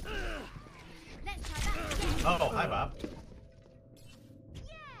 Let's try that. Oh, hi, Bob.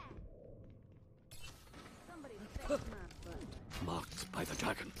 Marked by the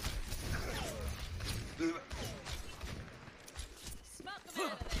dragon.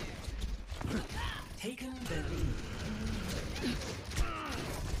 Taken the lead.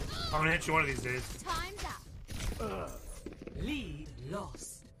 I'm gonna hit you one of these days. Time's up. Lead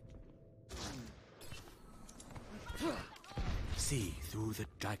lost. See through the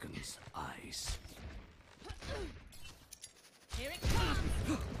dragon's eyes. Here it comes.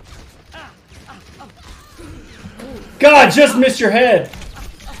 God, just missed your head.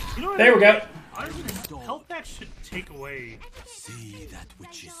 You know what? There we go. Honestly, health pack should take away. See that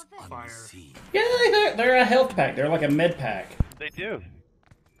which is Fire. unseen. Yeah, they're a health pack. They're like a med pack. They do.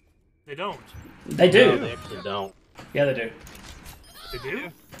 They don't. They do. No, they actually don't. Yeah, they do. They do?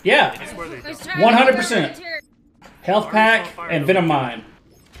 Yeah. I swear they don't. Let's try 100%. it. Health pack and Venom Mine.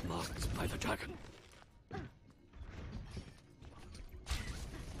 Marked by the dragon.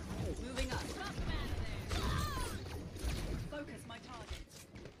 Moving up. Focus my target.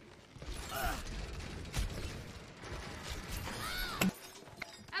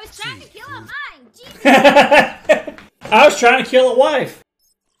 trying to kill a mine. Jesus. I was trying to kill a wife.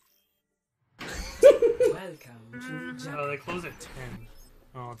 Welcome to Oh, they close at 10.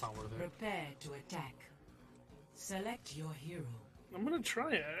 Oh, it's not worth it. Prepare to attack. Select your hero. I'm gonna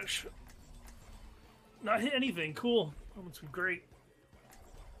try Ash. Not hit anything. Cool. That one's great.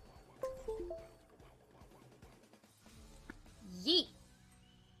 Yeet.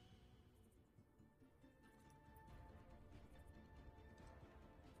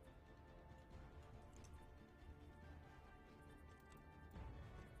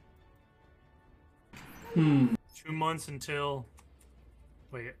 Hmm. 2 months until.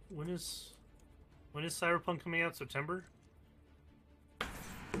 Wait, when is Cyberpunk coming out? September?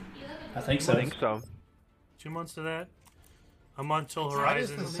 I think so. I think so. 2 months to that. A month till Why does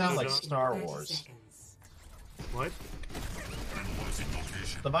Horizon. this sound like goes on. Star Wars? What?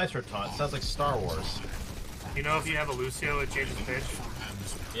 The Viceroy taunt sounds like Star Wars. You know, if you have a Lucio, it changes pitch.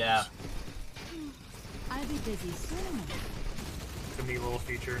 Yeah. I'll be busy soon. It's a neat little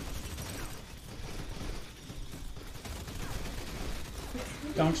feature.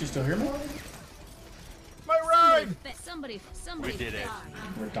 Don't you still hear me? My ride! Somebody We did it.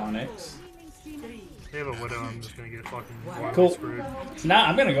 We're Donix. They have a Widow, I'm just gonna get fucking Cool. screwed. Nah,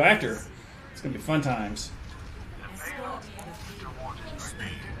 I'm gonna go after her. It's gonna be fun times.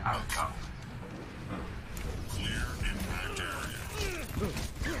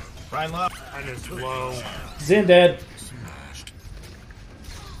 Ryan low. I just low. Zen dead.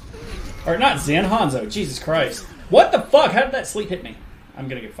 Or not Zen, Hanzo. Jesus Christ. What the fuck? How did that sleep hit me? I'm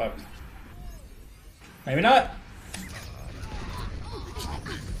gonna get fucked. Maybe not.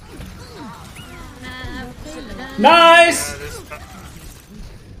 Nice!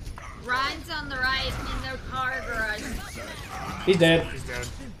 Ryan's on the right in their car garage. He's dead. He's dead.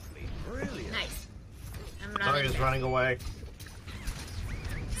 Nice. I'm Oh, running. he's running away.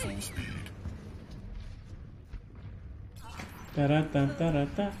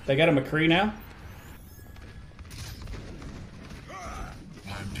 Da-da-da-da-da-da. They got a McCree now?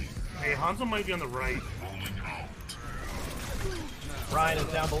 Hey, Hanzo might be on the right. Ryan is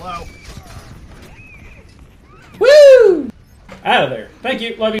down below. Woo! Out of there. Thank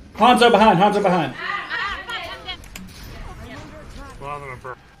you. Love you. Hanzo behind. Hanzo behind. Well, I'm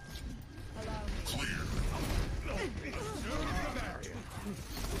gonna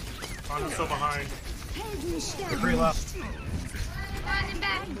Hanzo's still behind. McCree left.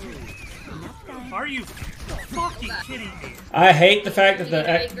 Are you fucking kidding me? I hate the fact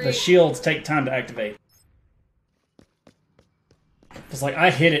that the shields take time to activate. It's like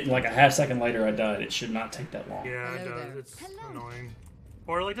I hit it and like a half second later I died. It should not take that long. Yeah, it does. It's annoying.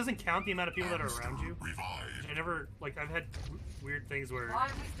 Or like doesn't count the amount of people that are around you. I never like I've had weird things where I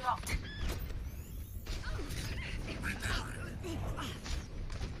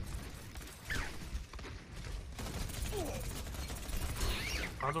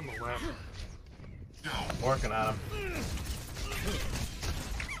was on the left. Working on him.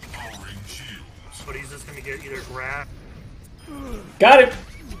 But he's just gonna get either grabbed. Got it.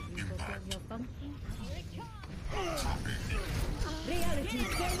 Reality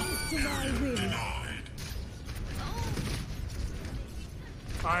bends to my will.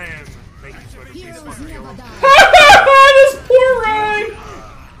 I am making sure that these Heroes fucking kill never him. die. This poor Ryan.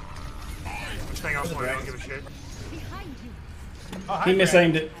 Just hang out for it, I don't give a shit. Oh, hi, He Brad.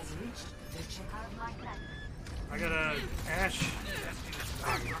 misaimed it. I got a Ash.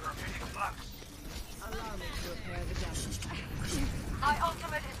 My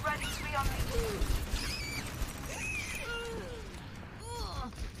ultimate is ready to be unleashed.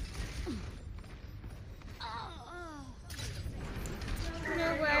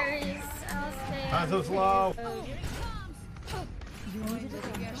 No worries. I'll stay. Hanzo's low.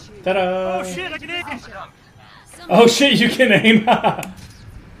 Ta-da. Oh shit, I can aim! Oh shit, you can aim.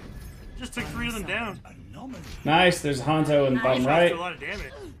 Just took 3 of them down. Nice. There's Hanzo in the bottom That's right. a lot of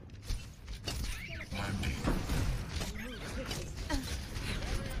damage.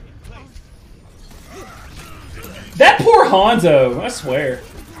 That poor Hanzo. I swear.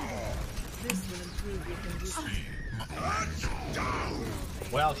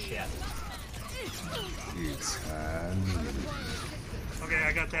 Well, shit. Okay,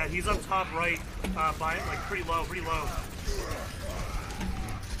 I got that. He's up top right, by like pretty low, pretty low.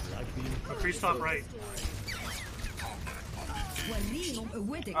 Pretty top right.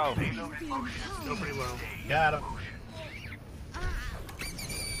 Oh, Still pretty low. Got him.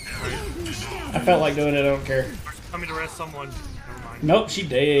 I felt like doing it. I don't care. Coming to rest someone. Never mind. Nope, she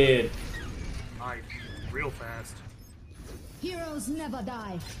dead. Nice. Real fast. Heroes never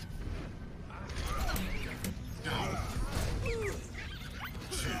die.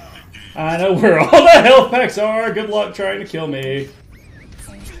 I know where all the health packs are. Good luck trying to kill me.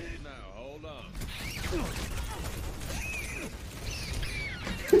 Now, hold on.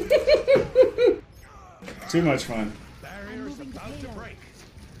 Too much fun. Barrier's about to break.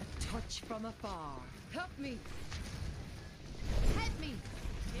 A touch from afar. Help me. Help me.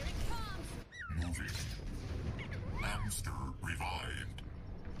 Here it comes. Moving. Hamster revived.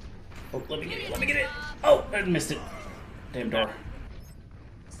 Oh, let me get it. Let me get it. Oh, I missed it. Damn door.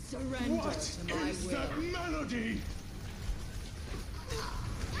 Surrender to my will. Melody!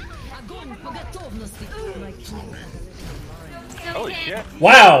 Holy shit.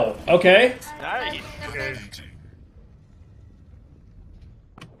 Wow. Okay. Nice. Okay.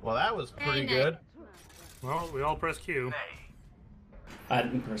 Well, that was pretty Very good. Well, we all press Q. I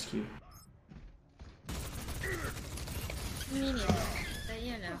didn't press Q. Me neither. But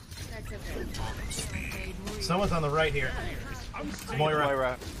you know, that's okay. Someone's on the right here. Moira.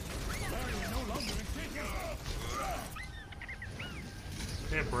 Moira.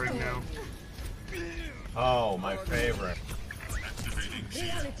 They have break now. Oh, my favorite.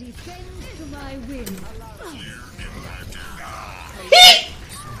 Reality bends to my whim.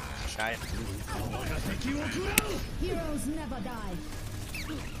 Nice. Heroes never die.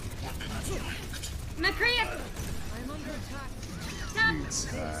 McCree! I'm under attack.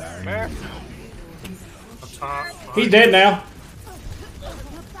 Where? Up top. He's dead now.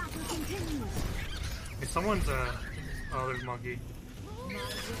 Hey, someone's oh, there's Monkey.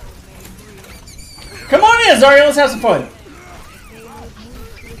 Come on in, Zarya. Let's have some fun.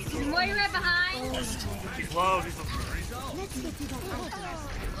 Moira behind. He's low. He's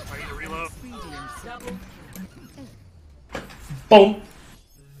I need to reload. Boom.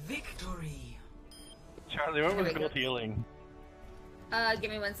 Victory. Charlie, what was gold healing?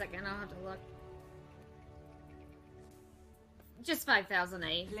 Give me 1 second. I'll have to look. Just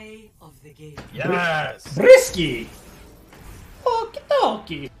 5,008. Play of the game. Yes. Brisky. Okie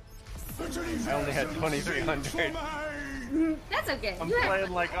dokie. I only had 2,300. That's okay. I'm You have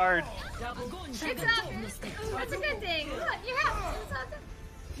playing like Art. It's okay. That's a good thing. Look, you have it's all good.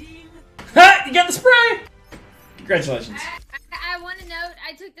 Ha! You got the spray. Congratulations. I want to note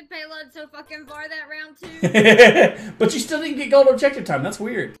I took the payload so fucking far that round too. But you still didn't get gold objective time. That's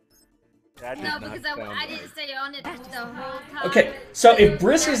weird. No, because I didn't stay on it the whole time. Okay, so if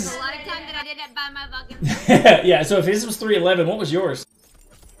Brisk There's is a lot of time that I didn't buy my fucking yeah, so if his was 311, what was yours?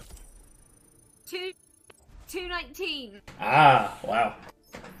 219. Ah, wow.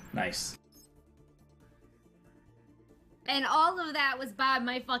 Nice. And all of that was by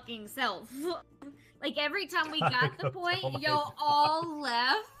my fucking self. Like every time we got the point, y'all all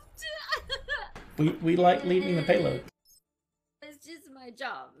left. We like leaving the payload. It's just my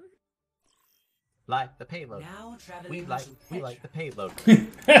job. Like the payload. Now traveling We like the payload.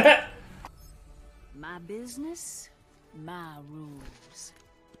 My business, my rules.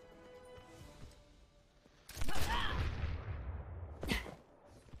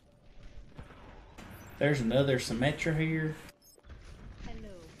 There's another Symmetra here.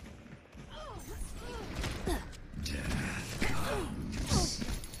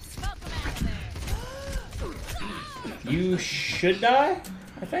 You should die,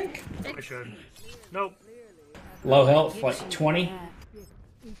 I think. I should. Nope. Low health, like 20.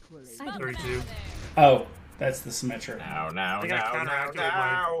 32. Oh, that's the Symmetra. Now, I think I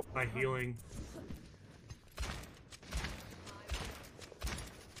counteractivated my healing.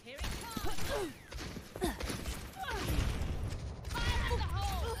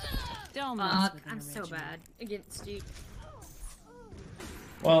 Don't Fuck, I'm so bad against you.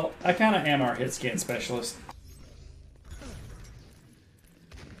 Well, I kind of am our hit scan specialist.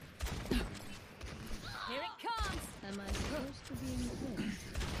 Here it comes. Am I supposed to be in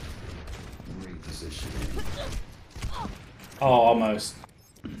this? Oh, almost.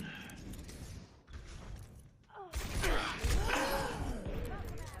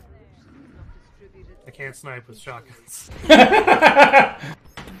 I can't snipe with shotguns.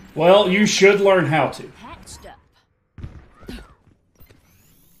 Well, you should learn how to. Patched up.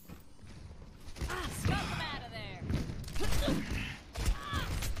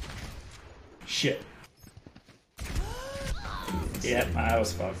 Shit. Yep, I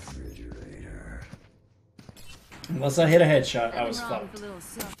was fucked. Unless I hit a headshot, I was fucked.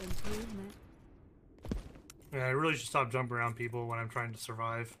 Yeah, I really should stop jumping around people when I'm trying to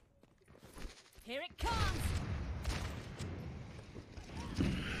survive. Here it comes.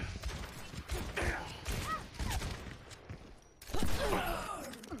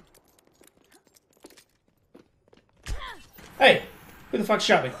 Hey, who the fuck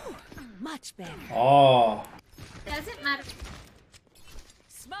shot me? Much better. Oh, Doesn't matter.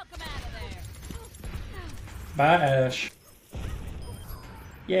 Smoke Bye, Ash.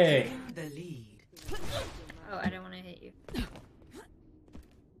 Yay. The lead. Oh, I don't want to hit you.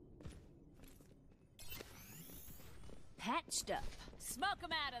 Patched up. Smoke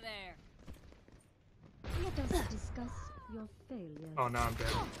him out of there. Let us discuss your failures. Oh, no, I'm dead.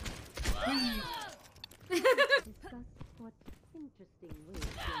 Discuss what interesting ways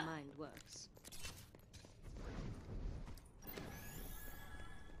your mind works.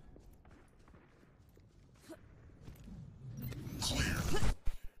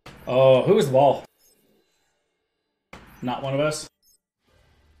 Oh, who was the ball? Not one of us?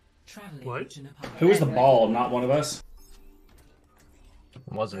 What? Who was the ball? Not one of us? It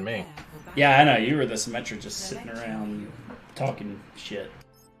wasn't me. Yeah, I know. You were the Symmetra just sitting around talking shit.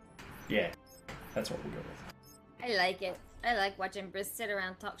 Yeah, that's what we'll go with. I like it. I like watching Briss sit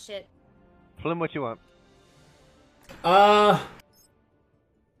around talk shit. Flim, what you want? Oh,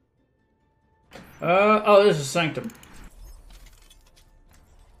 this is Sanctum.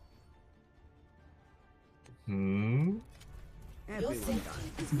 I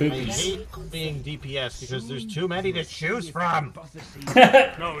hate being DPS because there's too many to choose from.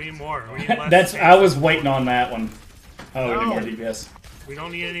 No, we need more. We need less. That's. I was waiting on that one. Oh, we need more DPS. We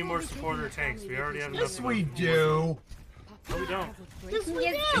don't need any more supporter tanks. We already have enough. Yes, we do. No, we don't. Yes, we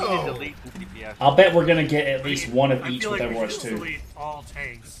You do. need delete and DPS. I'll bet we're gonna get at least one of I each feel with like we Overwatch should 2. delete all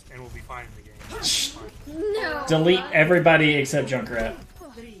tanks and we'll be fine in the game. No. Delete everybody except Junkrat.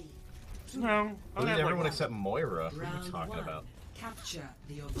 No. Delete everyone except Moira. What are you talking about? Capture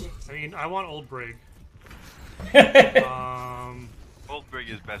the objective. I mean, I want Old Brig. Old Brig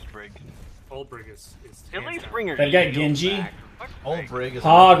is best Brig. Old Brig is At hands least down. bring her. They've got shield Genji. back. Fuck Old Brig. Brig is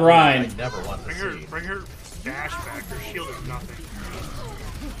Hog a Ryan. I never want to Bring her see. dash back. Her shield is nothing.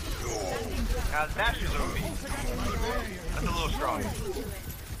 Now, Dash is OP. That's a little strong.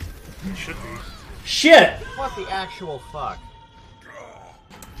 It should be. Shit! What the actual fuck?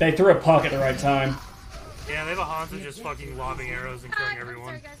 They threw a puck at the right time. Yeah, they have a Hanzo just fucking lobbing arrows and killing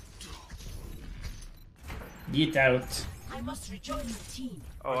everyone. Get out. I must rejoin the team.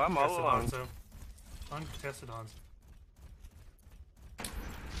 Oh, I'm all Uncontested alone. Hanzo. Uncontested Hanzo.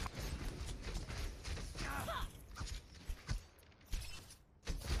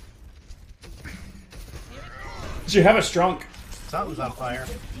 Did you have a strunk? Something's on fire.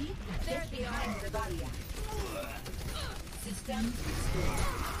 Get behind the barrier. System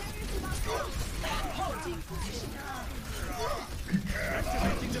holding position.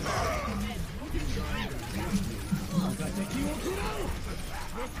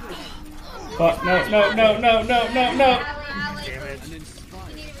 Fuck, no, no, no, no, no, no, no! Damn it.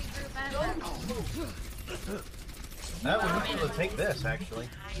 That would be able to take this, actually.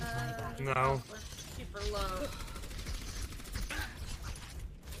 No. Super low.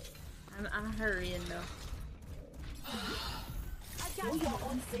 I'm hurrying though. For your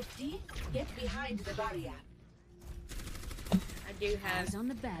own safety, get behind the barrier. I do have. Eyes on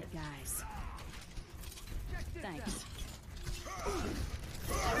the bad guys. Thanks.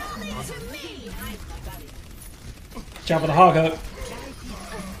 Chop with the hog up.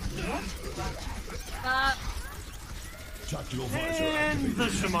 Stop. And the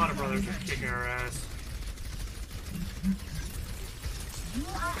Shimada brothers are kicking our ass.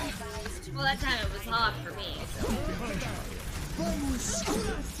 Well, that time it was hard for me.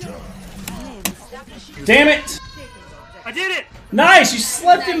 So. Damn it! I did it! Nice! You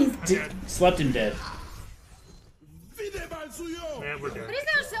slept him. Slept him dead. Yeah, we're dead. What is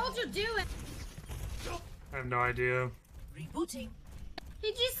our soldier doing? I have no idea. Rebooting.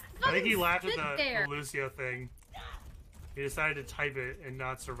 He just I think he fucking laughed at stood the there. Lucio thing. He decided to type it and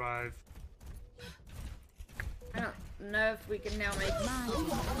not survive. I don't know if we can now make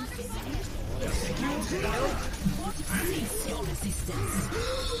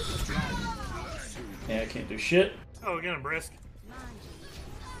Yeah, I can't do shit. Oh, we got him brisk.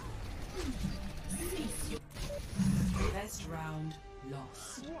 Best round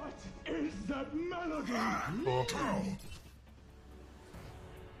lost. What is that melody? Cool.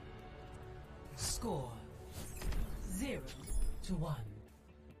 Score 0-1.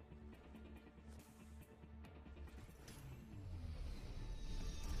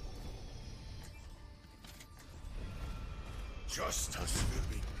 Justice will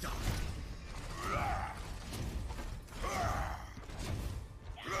be done.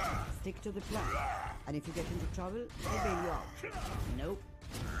 Stick to the plan. And if you get into trouble, I'll bail you out. Nope.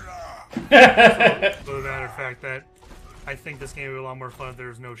 For the matter of fact, that I think this game would be a lot more fun if there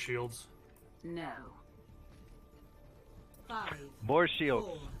was no shields. No. 5, More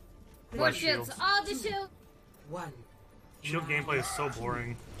shield. More shields. All the shields. 1. Shield gameplay is so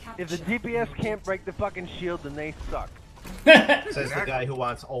boring. If the DPS can't break the fucking shield, then they suck. Says the guy who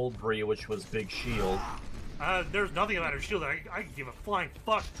wants old Bree, which was big shield. There's nothing about her shield. I give a flying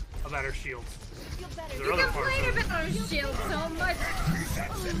fuck about her shield. You complain about her shield so much.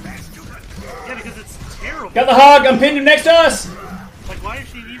 Yeah, because it's terrible. Got the hog. I'm pinned him next to us. Like, why does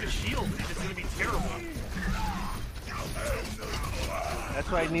she need a shield if it's gonna be terrible? That's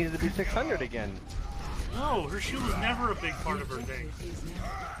why it needed to be 600 again. No, her shield was never a big part of her thing.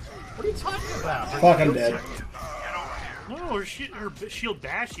 What are you talking about? Fuck, I'm dead. No, her shield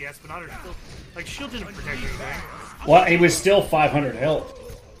bash, yes, but not her shield. Like, shield didn't protect anything. Well, it was still 500 health.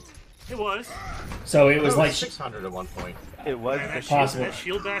 It was. So it was like 600 at one point. It was possible. That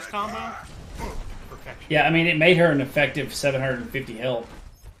shield bash combo? Perfection. Yeah, I mean, it made her an effective 750 health.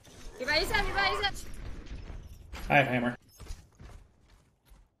 Everybody's up, everybody's up. I have hammer.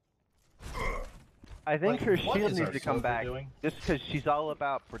 I think Like, her what shield is needs our to come soldier back. doing? Just because she's all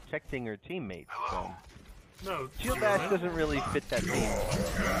about protecting her teammates. So. No, Shield bash doesn't really fit that team.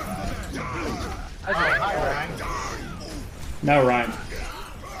 No, Ryan.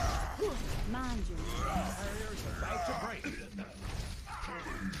 Mind you.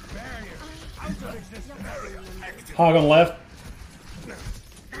 Hog on the left.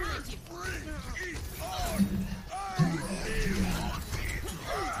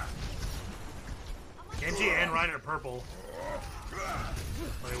 Genji and Ryan are purple.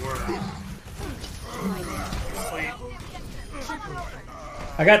 They were. Sleep.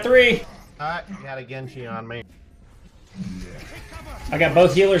 I got 3. Alright, got a Genji on me. I got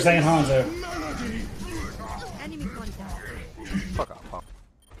both healers and Hanzo. Enemy contact. Fuck off, huh?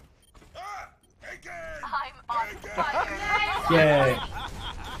 Yay.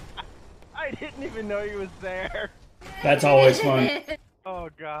 I didn't even know he was there. That's always fun. Oh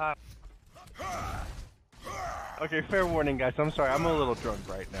god. Okay, fair warning, guys. I'm sorry. I'm a little drunk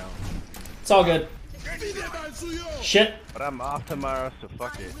right now. It's all good. Shit. But I'm off tomorrow, so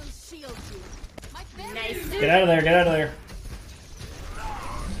fuck it. Nice. Get out of there. Get out of there.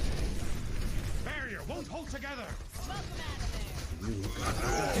 Barrier won't hold together.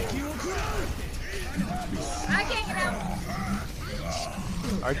 I can't get out.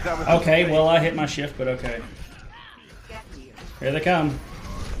 Alright, that was Okay, well, I hit my shift, but okay. Here they come.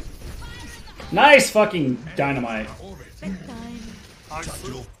 Nice fucking dynamite.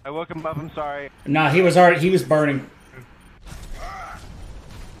 I woke him up. I'm sorry. Nah, he was burning.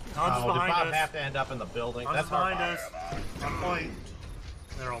 Han's Did behind Bob us. have to end up in the building? Han's That's behind our us. On point.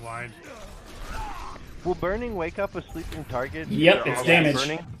 They're all blind. Will burning wake up a sleeping target? Yep, They're it's all damage.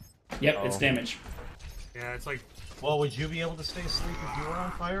 Burning? Yep, it's Oh. damage. Yeah, it's like. Well, would you be able to stay asleep if you were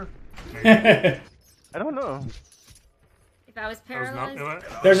on fire? I don't know. If I was That was not- paralyzed.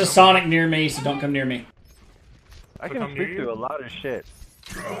 There's a Sonic near me, so don't come near me. I So can come near sleep you? through a lot of shit.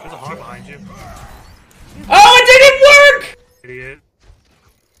 There's a hog behind you. Oh, it didn't work! Idiot.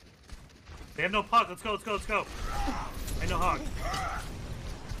 They have no puck. Let's go, let's go, let's go. Ain't no hog.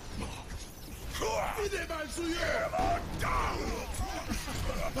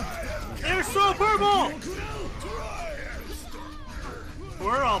 They're so purple!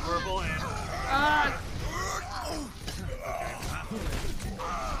 We're all purple and...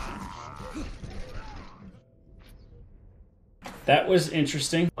 That was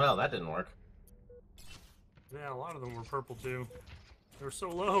interesting. Well, that didn't work. Yeah, a lot of them were purple too. They were so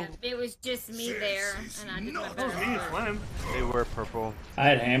low. It was just me there, and I did my That was best. me and Flem. They were purple. I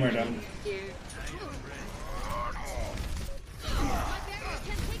had hammered him.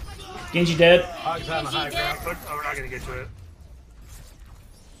 Genji dead. Hog's on the high ground. Oh, we're not gonna get to it.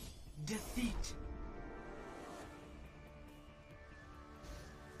 Defeat.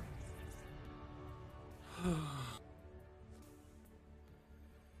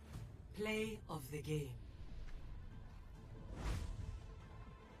 Play of the game.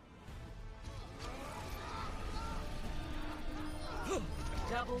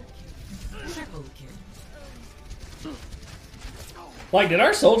 Double kill. Triple kill. Like, did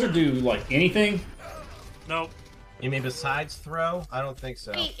our soldier do, like, anything? Nope. You mean besides throw? I don't think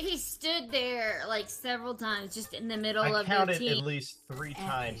so. He stood there like several times, just in the middle I of the counted team. at least 3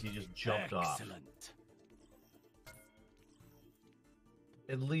 times he just jumped off.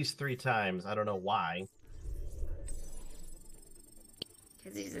 At least 3 times. I don't know why.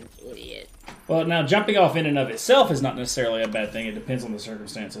 Because he's an idiot. Well, now, jumping off in and of itself is not necessarily a bad thing. It depends on the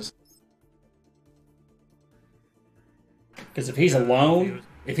circumstances. Because if he's alone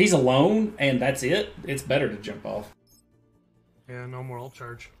and that's it, it's better to jump off. Yeah, no more ult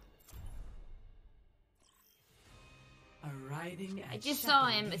charge. Arriving I at just saw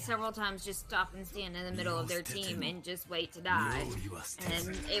him Shadow several times just stop and stand in the middle of their team and just wait to die.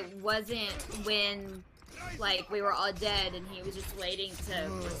 And it wasn't when, like, we were all dead and he was just waiting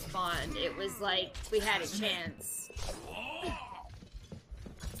to respond. It was like we had a chance.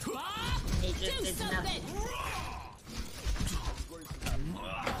 He just did nothing.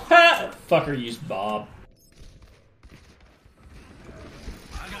 Ha! Fucker used Bob.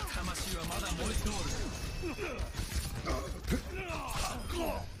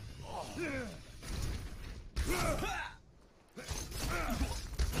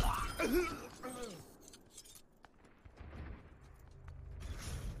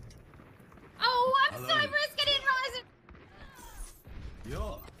 Oh, I'm sorry, Brisk. I didn't realize it.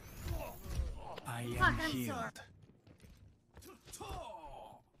 Yo. I am Fuck, I'm healed. sorry.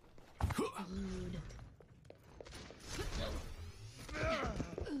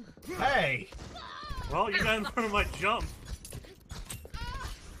 Hey! Well, you got in front of my jump.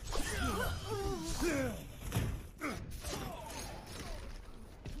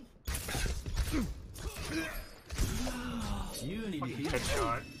 You need Fucking heal.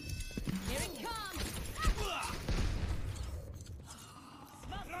 headshot. Here it comes.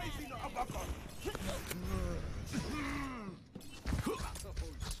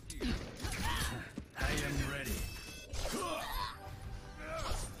 I am ready.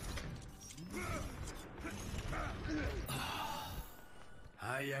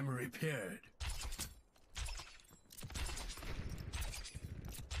 I am repaired.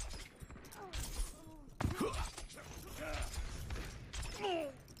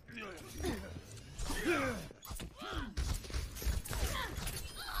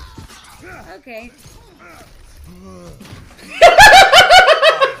 Okay.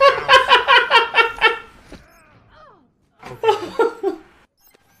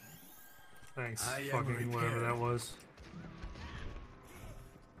 Thanks, I am fucking whatever repaired. that was.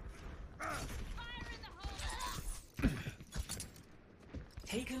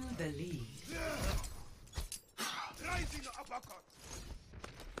 taken the lead.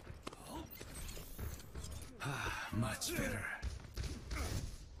 Much better.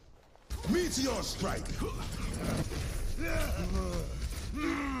 Meteor strike.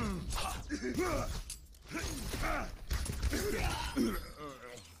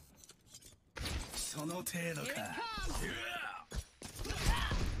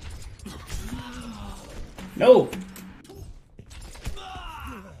 No.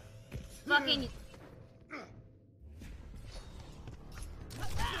 Fucking.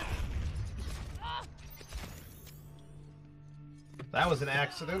 That was an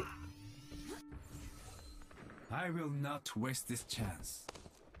accident. I will not waste this chance.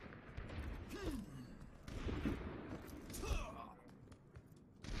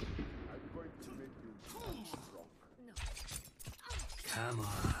 Come on.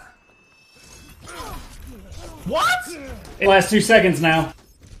 What? It lasts 2 seconds now.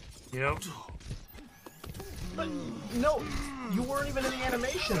 Yep. But no, you weren't even in the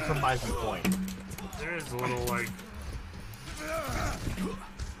animation from my viewpoint. There is a little like.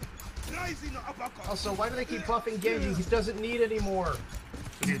 Also, why do they keep buffing Genji? He doesn't need any more.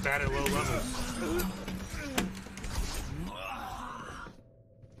 Because he's bad at low levels.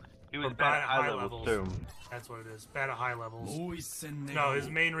 He was Or bad at high levels too. That's what it is. Bad at high levels. Luis and No, his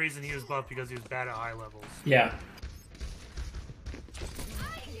main reason he was buffed because he was bad at high levels. Yeah.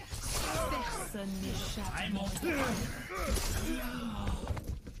 I'm on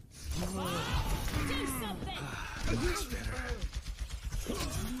Do something.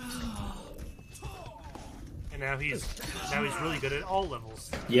 And now he's really good at all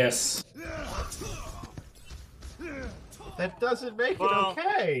levels. Yes. That doesn't make Well, it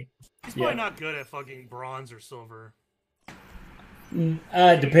okay. He's probably not good at fucking bronze or silver.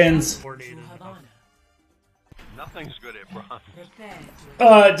 Depends. Coordinated. Nothing's good at bronze.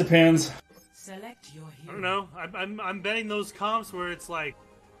 It depends. Select your I hero. don't know. I'm betting those comps where it's like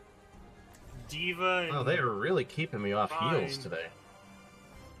Diva. And Oh, they are really keeping me off heels Fine. today.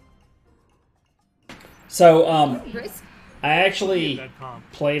 So, Brisk. I actually Bad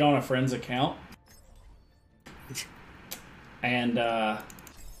comp. played on a friend's account. And,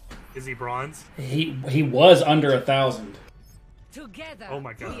 Is he bronze? he was under 1,000. Together, Oh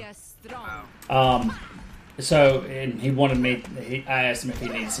my God. we are strong. So, and he wanted me, I asked him if he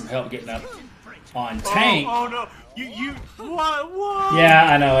needed some help getting up on tank. Oh no! You what? Yeah,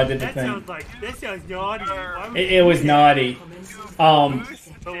 I know, I did the That thing. sounds naughty. Why would It was naughty.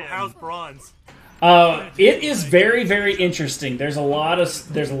 So how's bronze? It is very, very interesting. There's a lot of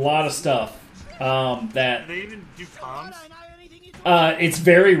stuff that Do they even do comms? it's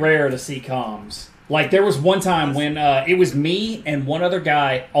very rare to see comms. Like, there was one time when it was me and one other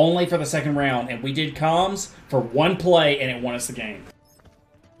guy only for the second round, and we did comms for one play, and it won us the game.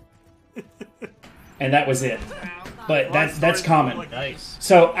 And that was it. But that's common. Nice.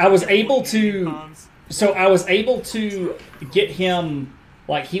 So I was able to get him,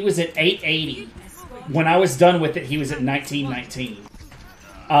 like, he was at 880. When I was done with it, he was at 1919.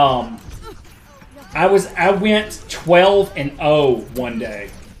 I went 12-0 one day.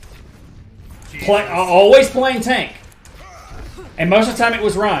 Always playing tank. And most of the time it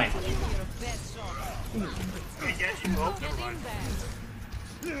was Ryan.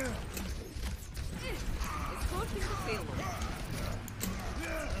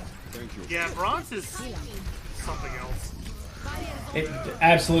 Yeah, bronze is something else. It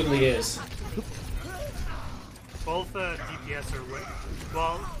absolutely is. Both DPS are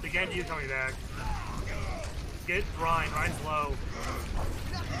well, the Genji is coming back. Get Ryan. Ryan's low.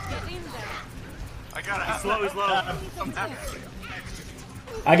 I got it. He's slow. He's low.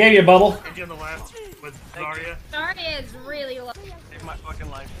 I gave you a bubble. Genji on the left with Zarya. Zarya is really low. Save my fucking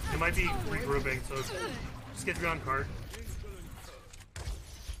life. It might be regrouping, so just get through on card.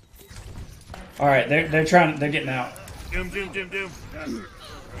 All right, they're getting out. Doom.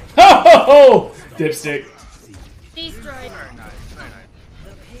 Ho ho ho! Dipstick. Destroyed.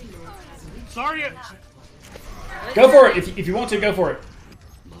 Zarya. Go for it if you want to. Go for it.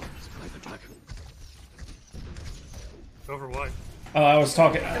 Go for what? Oh, I was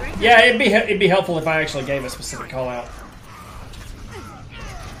talking. Yeah, it'd be helpful if I actually gave a specific call out.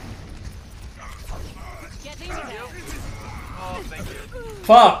 Oh, thank you.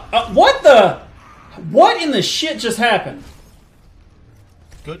 Fuck! What in the shit just happened?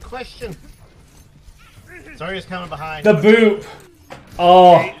 Good question. Zarya's coming behind. The boop.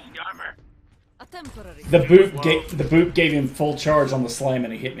 Oh. The boop gave him full charge on the slam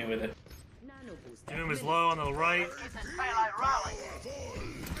and he hit me with it. Doom is low on the right.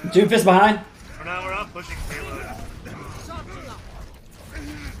 Doomfist behind. We're not pushing payload.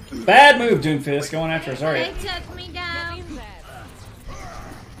 Bad move, Doomfist, going after Zarya. They took me down.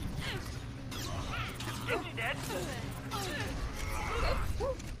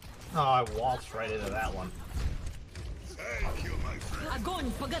 Oh, I waltzed right into that one.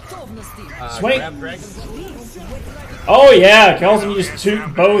 Swing. Grab dragons. Oh yeah, calls him use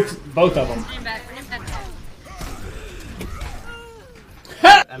both of them.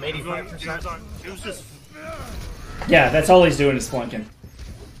 I'm 85%. Yeah, that's all he's doing is flunking.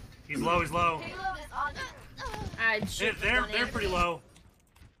 He's low. They're pretty low.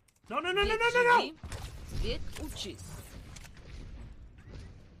 No.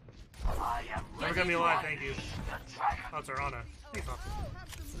 Never got me alive, thank you. Oh, it's Arana. Hey, fuck.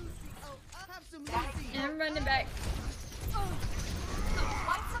 I'm running back.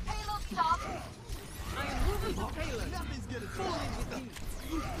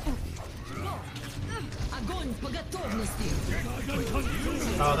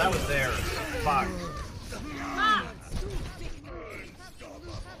 Oh, that was there. Fuck.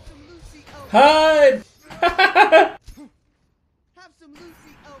 Hide!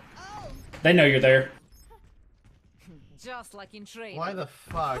 They know you're there. Just like in trade. Why the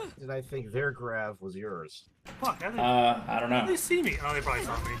fuck did I think their grab was yours? Fuck, I don't know. They see me. Oh, they probably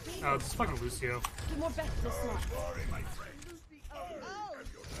saw me. Oh, it's fucking Lucio.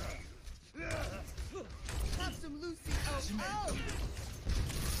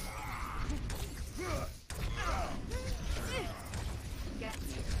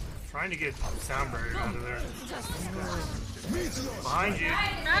 Trying to get sound barrier out of there. Behind you.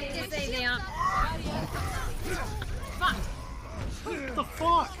 Fuck. What the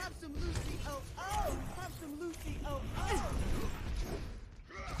fuck?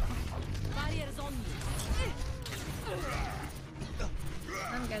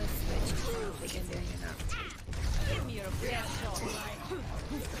 I'm gonna switch. I don't think I'm doing enough. Give me your best shot.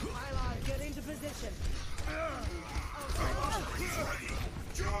 Get into position.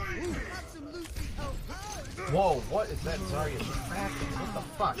 Whoa, what is that Zarya tracking? What the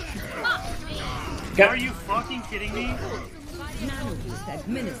fuck? Are you fucking kidding me? Nanoboost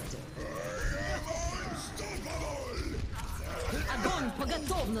administered. Огонь по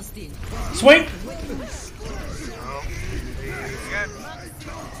готовности. Swing! Oh, Good.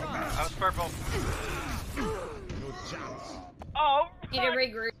 I was purple. Oh, Need to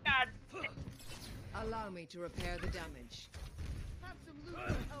regroup. Allow me to repair the damage.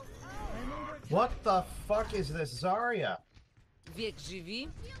 What the fuck is this Zarya? Век живи,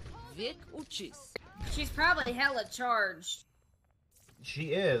 век учись. She's probably hella charged.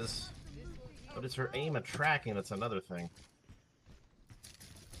 She is. But it's her aim at tracking that's another thing.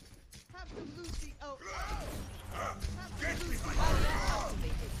 Can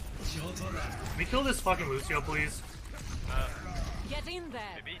we kill this fucking Lucio, please? Get in there.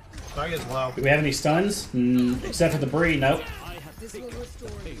 Sorry as well. Do we have any stuns? Except for the Bree, nope. This will restore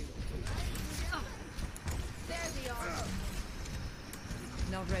you. There they are.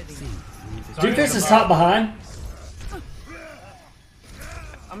 Not ready. Doofus is top behind.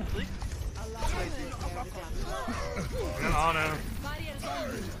 I'm asleep. Oh no.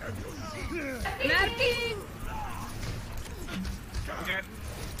 Napkin!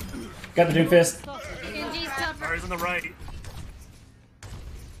 Got the Doomfist. Genji's tougher. Zarya's on the right.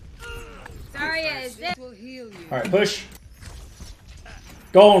 Zarya is dead. Alright, push.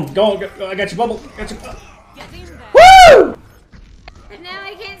 Go on, go on. I got your bubble. Got your. Woo! And now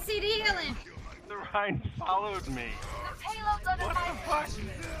I can't see the healing. The Rhine followed me. The payload's under What the fuck?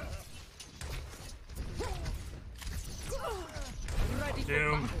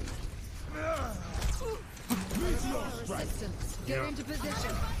 Doom. Get into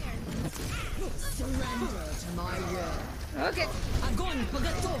position. Surrender to my will. Okay. Огонь по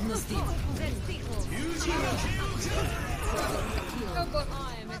готовности.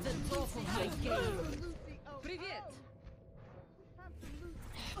 I am at the top of my game. Привет.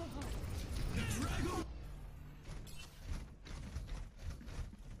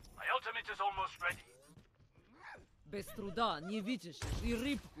 My ultimate is almost ready. Без труда не видишь и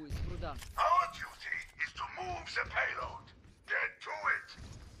рыбку из пруда. Our duty is to move the payload. Get to it.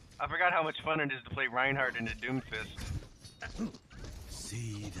 I forgot how much fun it is to play Reinhardt into Doomfist.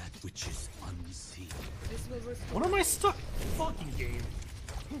 See that which is unseen. What am I stuck? Fucking game.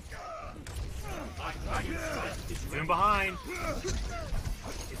 Doom behind.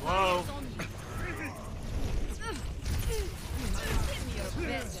 He's low.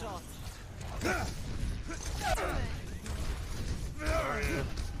 Best shot. Zarya.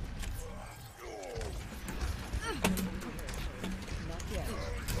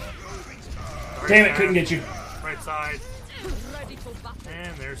 Damn it, couldn't get you. Right side.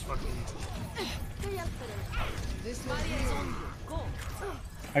 And there's fucking.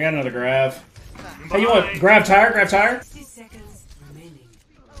 I got another grab. Hey, you want grab tire? Grab tire? 60 seconds remaining.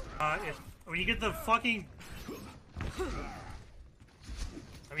 When you get the fucking.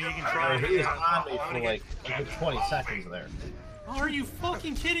 I mean, you can try. He was on me for like a good 20 seconds there. Are you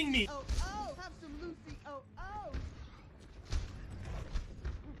fucking kidding me? Have some Lucy.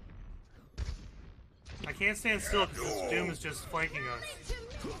 I can't stand still because this Doom is just flanking us.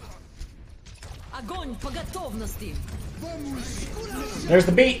 Огонь по готовности. There's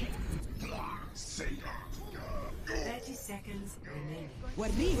the beat. 30 seconds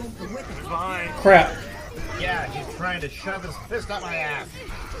remaining. He's behind. Crap. Yeah, he's trying to shove his fist up my ass.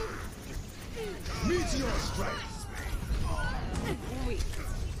 Meteor strike.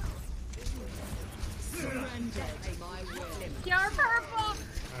 You're purple.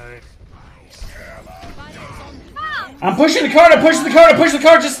 Alright. I'm pushing the card. I'm pushing the card. I'm pushing the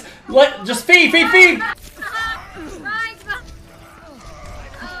card. Just feed. Ryan's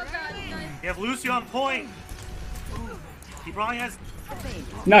You have Lucy on point. He probably has.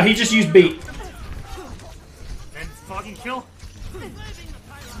 No, he just used beat. And fucking kill.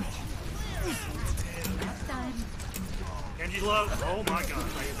 Genji low. Oh my god.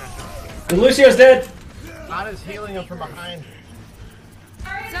 I hit that shot. The Lucio's dead. Not is healing him from behind.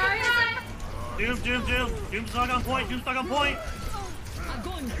 Zarya. Doom. Doom's stuck on point.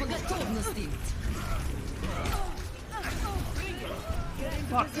 Огонь по готовности.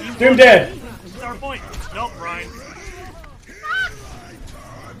 Fuck. Doom dead. Star point. Nope, Ryan.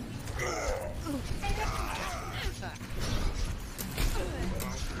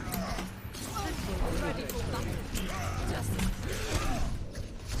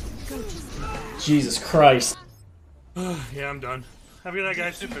 Jesus Christ. Yeah, I'm done. Have a good night,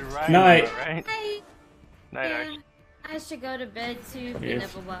 guys. Stupid Ryan. Night. Right? Hey. Night, Yeah, Arch. I should go to bed too. Been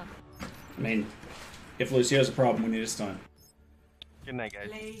Yes. up a while. I mean, if Lucio's a problem, we need a stun. Good night, guys.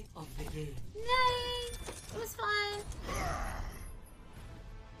 Play of the game. Night. It was fun.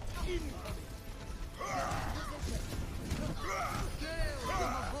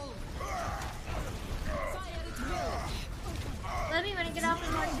 Let me when I get off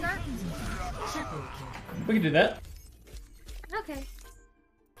and watch start. We can do that. Okay.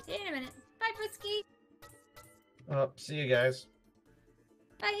 See you in a minute. Bye, Frisky. Oh, see you guys.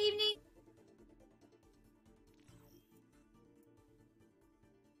 Bye, Evening.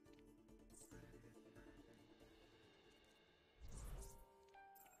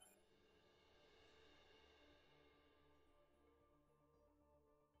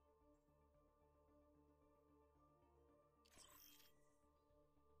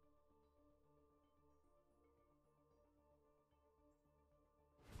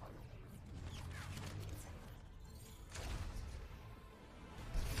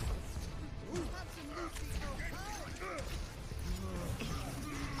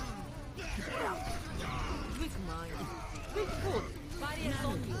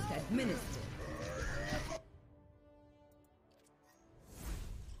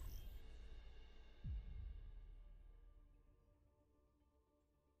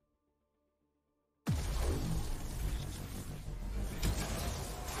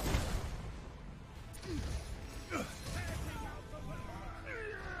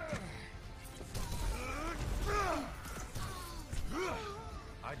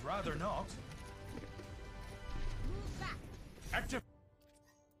 not. Move back. Active.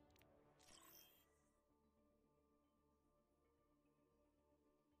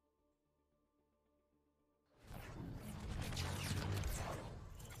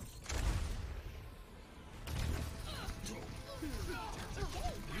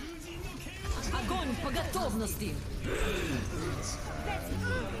 Огонь по готовности!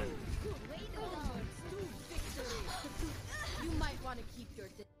 You might want to keep your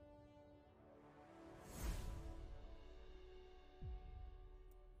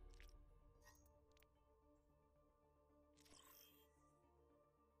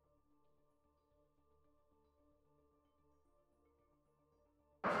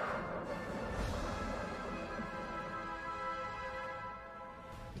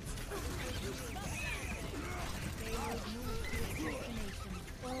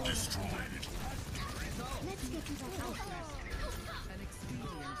Destroyed. Let's get to that house. An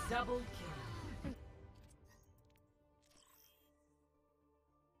expedient double kill.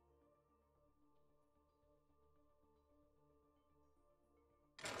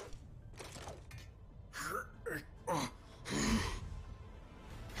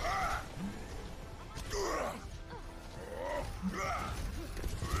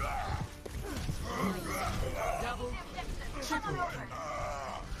 Double, triple.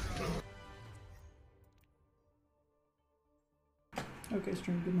 Okay,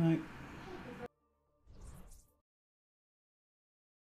 stream. Good night.